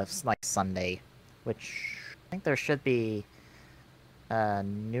watching like Sunday, which I think there should be a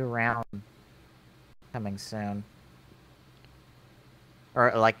new round coming soon,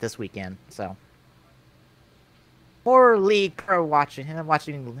 or like this weekend. So more League Pro watching. I'm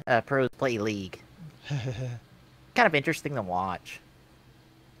watching pros play League. Kind of interesting to watch.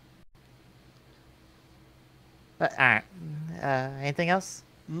 But alright, anything else?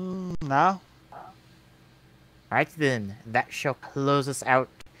 No. Alright then, that shall close us out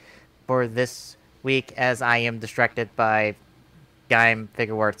for this week as I am distracted by Gaim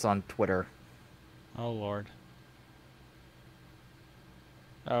Figuarts on Twitter. Oh lord.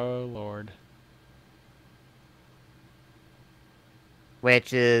 Oh lord.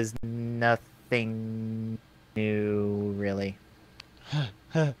 Which is nothing new, really.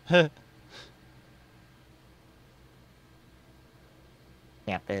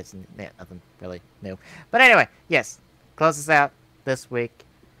 Yeah, it's nothing really new. But anyway, yes, close us out this week.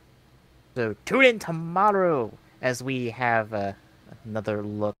 So tune in tomorrow as we have another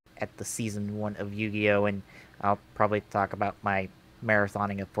look at the season 1 of Yu-Gi-Oh! And I'll probably talk about my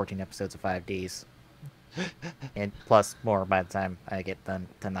marathoning of 14 episodes of 5Ds. And plus more by the time I get done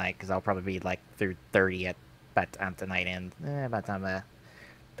tonight, because I'll probably be like through 30 by the time tonight ends. By the time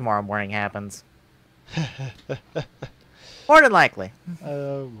tomorrow morning happens. More than likely.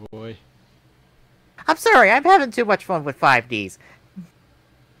 Oh boy. I'm sorry, I'm having too much fun with 5Ds.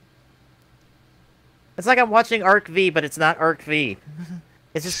 It's like I'm watching Arc V, but it's not Arc V.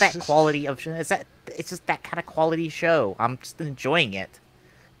 It's just that quality of it's just that kind of quality show. I'm just enjoying it.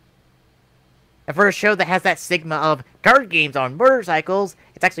 And for a show that has that stigma of card games on motorcycles,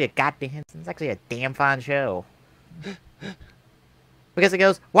 it's actually a damn fine show. Because it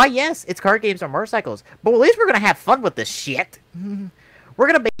goes, why yes, it's card games on motorcycles, but at least we're gonna have fun with this shit. We're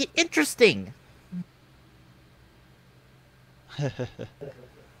gonna make it interesting.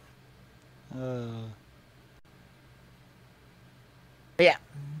 Yeah.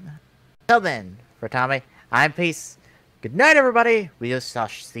 Till then, for Tommy, I'm Peace. Good night, everybody. We shall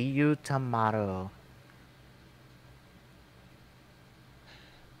see you tomorrow.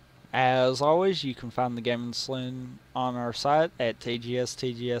 As always, you can find the Gaming Saloon on our site at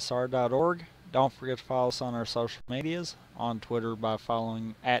tgstgsr.org. Don't forget to follow us on our social medias. On Twitter by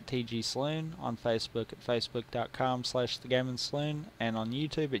following @TGSaloon, on Facebook at facebook.com/thegaming-saloon, and on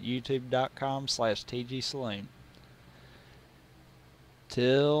YouTube at youtube.com/TGSaloon.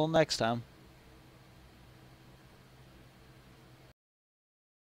 Till next time.